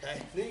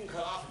 Okay. Then you can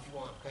cut off if you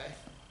want. Okay.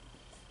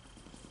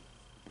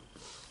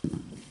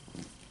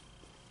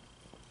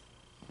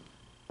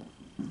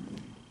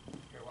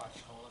 Here,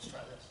 watch. Hold on. Let's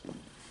try this.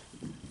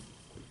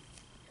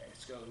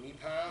 Let's go knee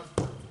pound,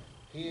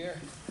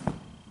 here,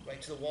 right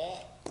to the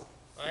wall, all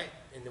right?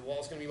 And the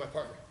wall's gonna be my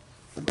partner.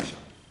 Push up.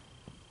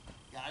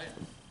 Got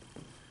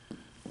it?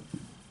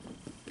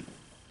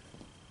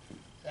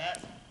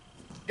 Set,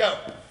 go.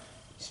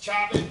 He's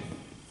chopping,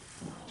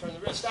 turn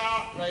the wrist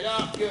out, right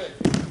up, good,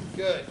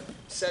 good.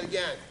 Set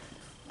again.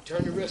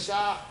 Turn the wrist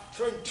out,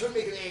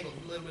 make an angle,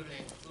 a little bit of an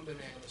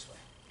angle this way.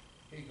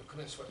 Here you go,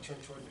 come this way, turn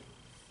toward me.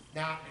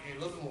 Now, a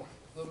little bit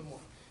more,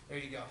 there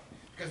you go.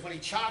 Because when he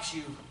chops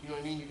you, you know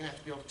what I mean, you're going to have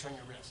to be able to turn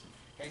your wrist.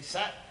 Okay,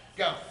 set,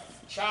 go.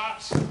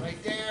 Chops,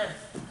 right there,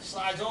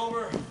 slides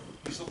over,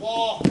 use the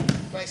wall,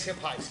 nice hip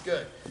heights,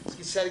 good. Let's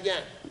get set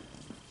again.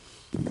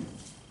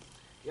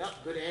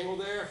 Yep, good angle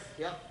there,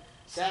 yep.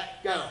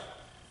 Set, go.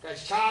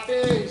 Guy's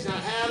chopping, he's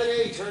not having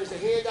it, he turns the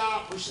hand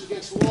out, pushes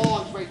against the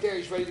wall, he's right there,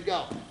 he's ready to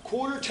go.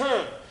 Quarter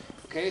turn,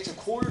 okay, it's a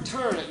quarter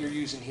turn that you're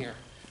using here.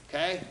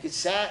 Okay, get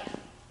set,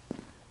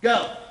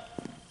 go.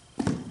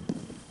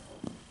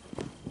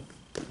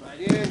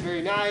 In,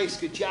 very nice,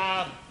 good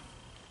job.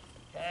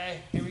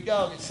 Okay, here we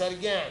go, get set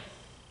again.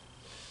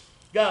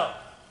 Go.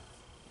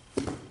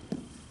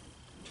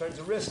 Turns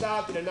the wrist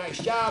out, did a nice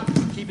job.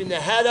 Keeping the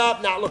head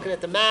up, not looking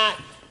at the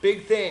mat.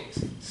 Big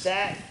things.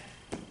 Set.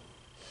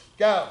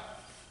 Go.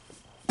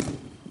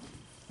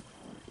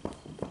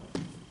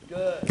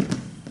 Good.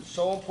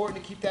 So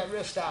important to keep that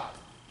wrist out.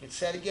 Get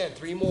set again,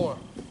 3 more.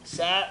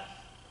 Set.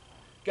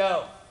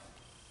 Go.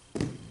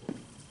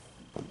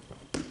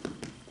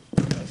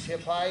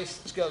 Hip heights.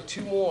 Let's go.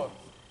 2 more.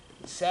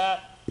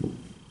 Set.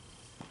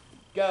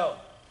 Go.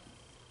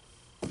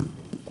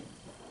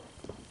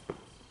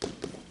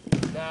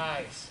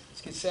 Nice.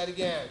 Let's get set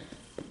again.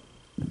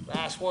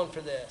 Last one for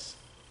this.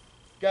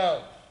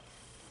 Go.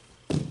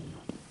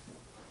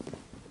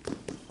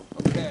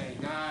 Okay.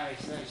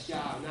 Nice. Nice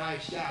job.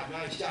 Nice job.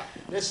 Nice job.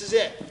 This is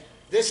it.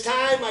 This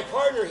time, my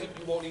partner, you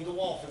won't need the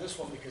wall for this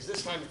one because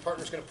this time your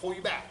partner's going to pull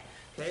you back.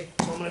 Okay?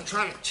 So I'm going to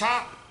try to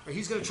chop. Or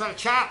he's going to try to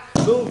chop.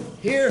 Boom.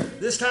 Here.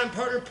 This time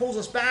partner pulls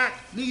us back.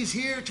 Knees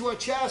here to our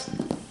chest.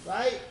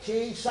 Right?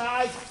 Change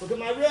sides. Look at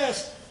my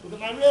wrist. Look at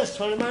my wrist.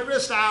 Turning my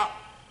wrist out.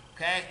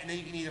 Okay? And then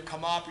you can either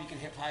come up or you can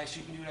hip height.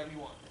 You can do whatever you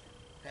want.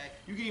 Okay?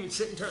 You can even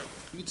sit and turn.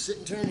 You can sit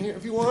and turn here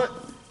if you want.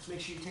 Just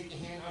make sure you take your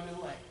hand under the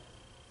leg.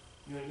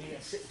 You know what I mean?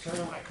 I sit and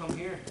turn when I come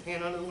here.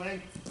 Hand under the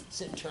leg.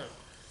 Sit and turn.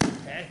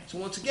 Okay? So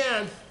once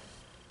again,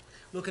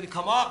 looking to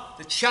come up,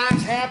 the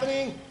chop's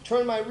happening,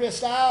 turn my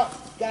wrist out.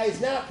 Guy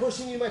is not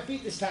pushing me to my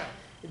feet this time.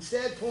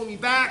 Instead, pulling me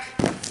back.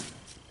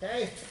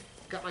 Okay,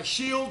 got my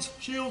shields,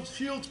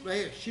 right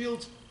here,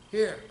 shields,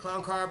 here,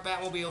 clown car,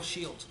 Batmobile,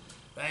 shields,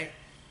 right?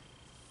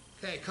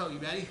 Okay, Co, you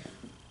ready?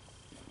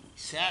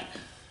 Set.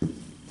 Get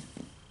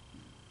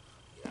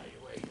out of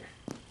your way here.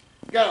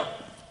 Go.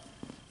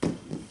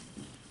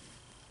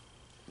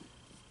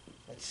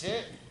 That's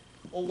it.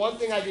 Well, one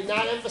thing I did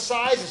not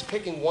emphasize is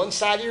picking one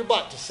side of your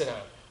butt to sit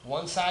on.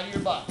 One side of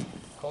your butt.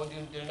 Cohen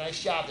did a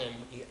nice job there.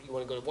 You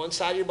want to go to one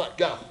side of your butt.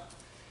 Go.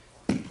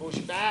 Pulls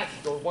you back.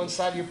 Go to one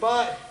side of your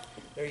butt.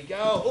 There you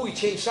go. Oh, you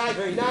changed side.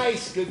 Very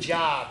nice. Good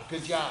job.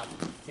 Good job.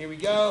 Here we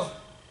go.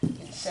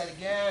 Get set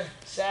again.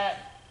 Set.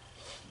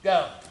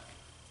 Go.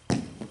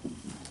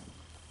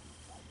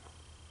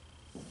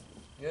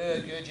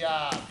 Good. Good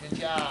job. Good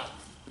job.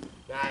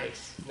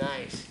 Nice.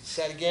 Nice.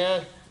 Set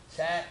again.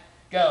 Set.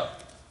 Go.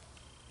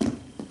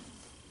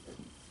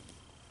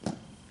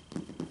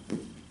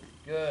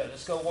 Good.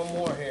 Let's go one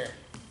more here.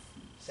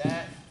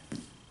 Set.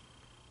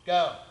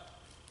 Go.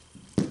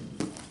 Good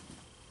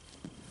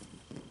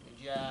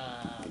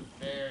job.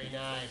 Very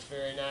nice,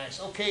 very nice.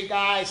 Okay,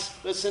 guys,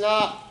 listen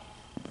up.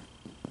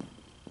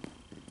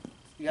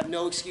 You have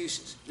no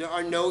excuses. There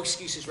are no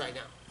excuses right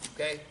now,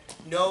 okay?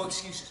 No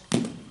excuses.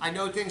 I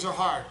know things are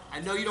hard. I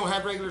know you don't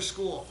have regular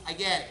school. I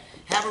get it.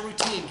 Have a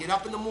routine. Get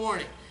up in the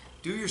morning.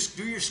 Do your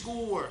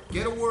schoolwork.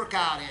 Get a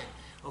workout in.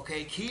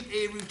 Okay, keep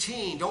a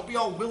routine. Don't be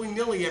all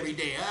willy-nilly every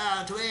day.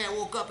 Today I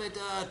woke up at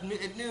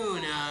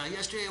noon.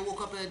 Yesterday I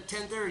woke up at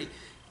 10:30.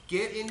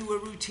 Get into a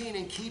routine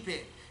and keep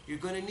it. You're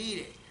going to need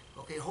it.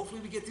 Okay, hopefully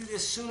we get through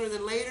this sooner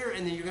than later,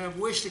 and then you're going to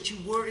wish that you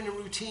were in a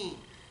routine.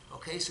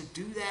 Okay, so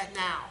do that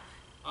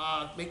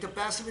now. Make the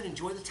best of it.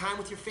 Enjoy the time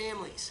with your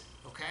families.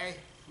 Okay,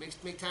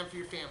 make time for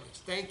your families.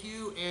 Thank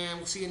you, and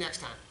we'll see you next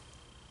time.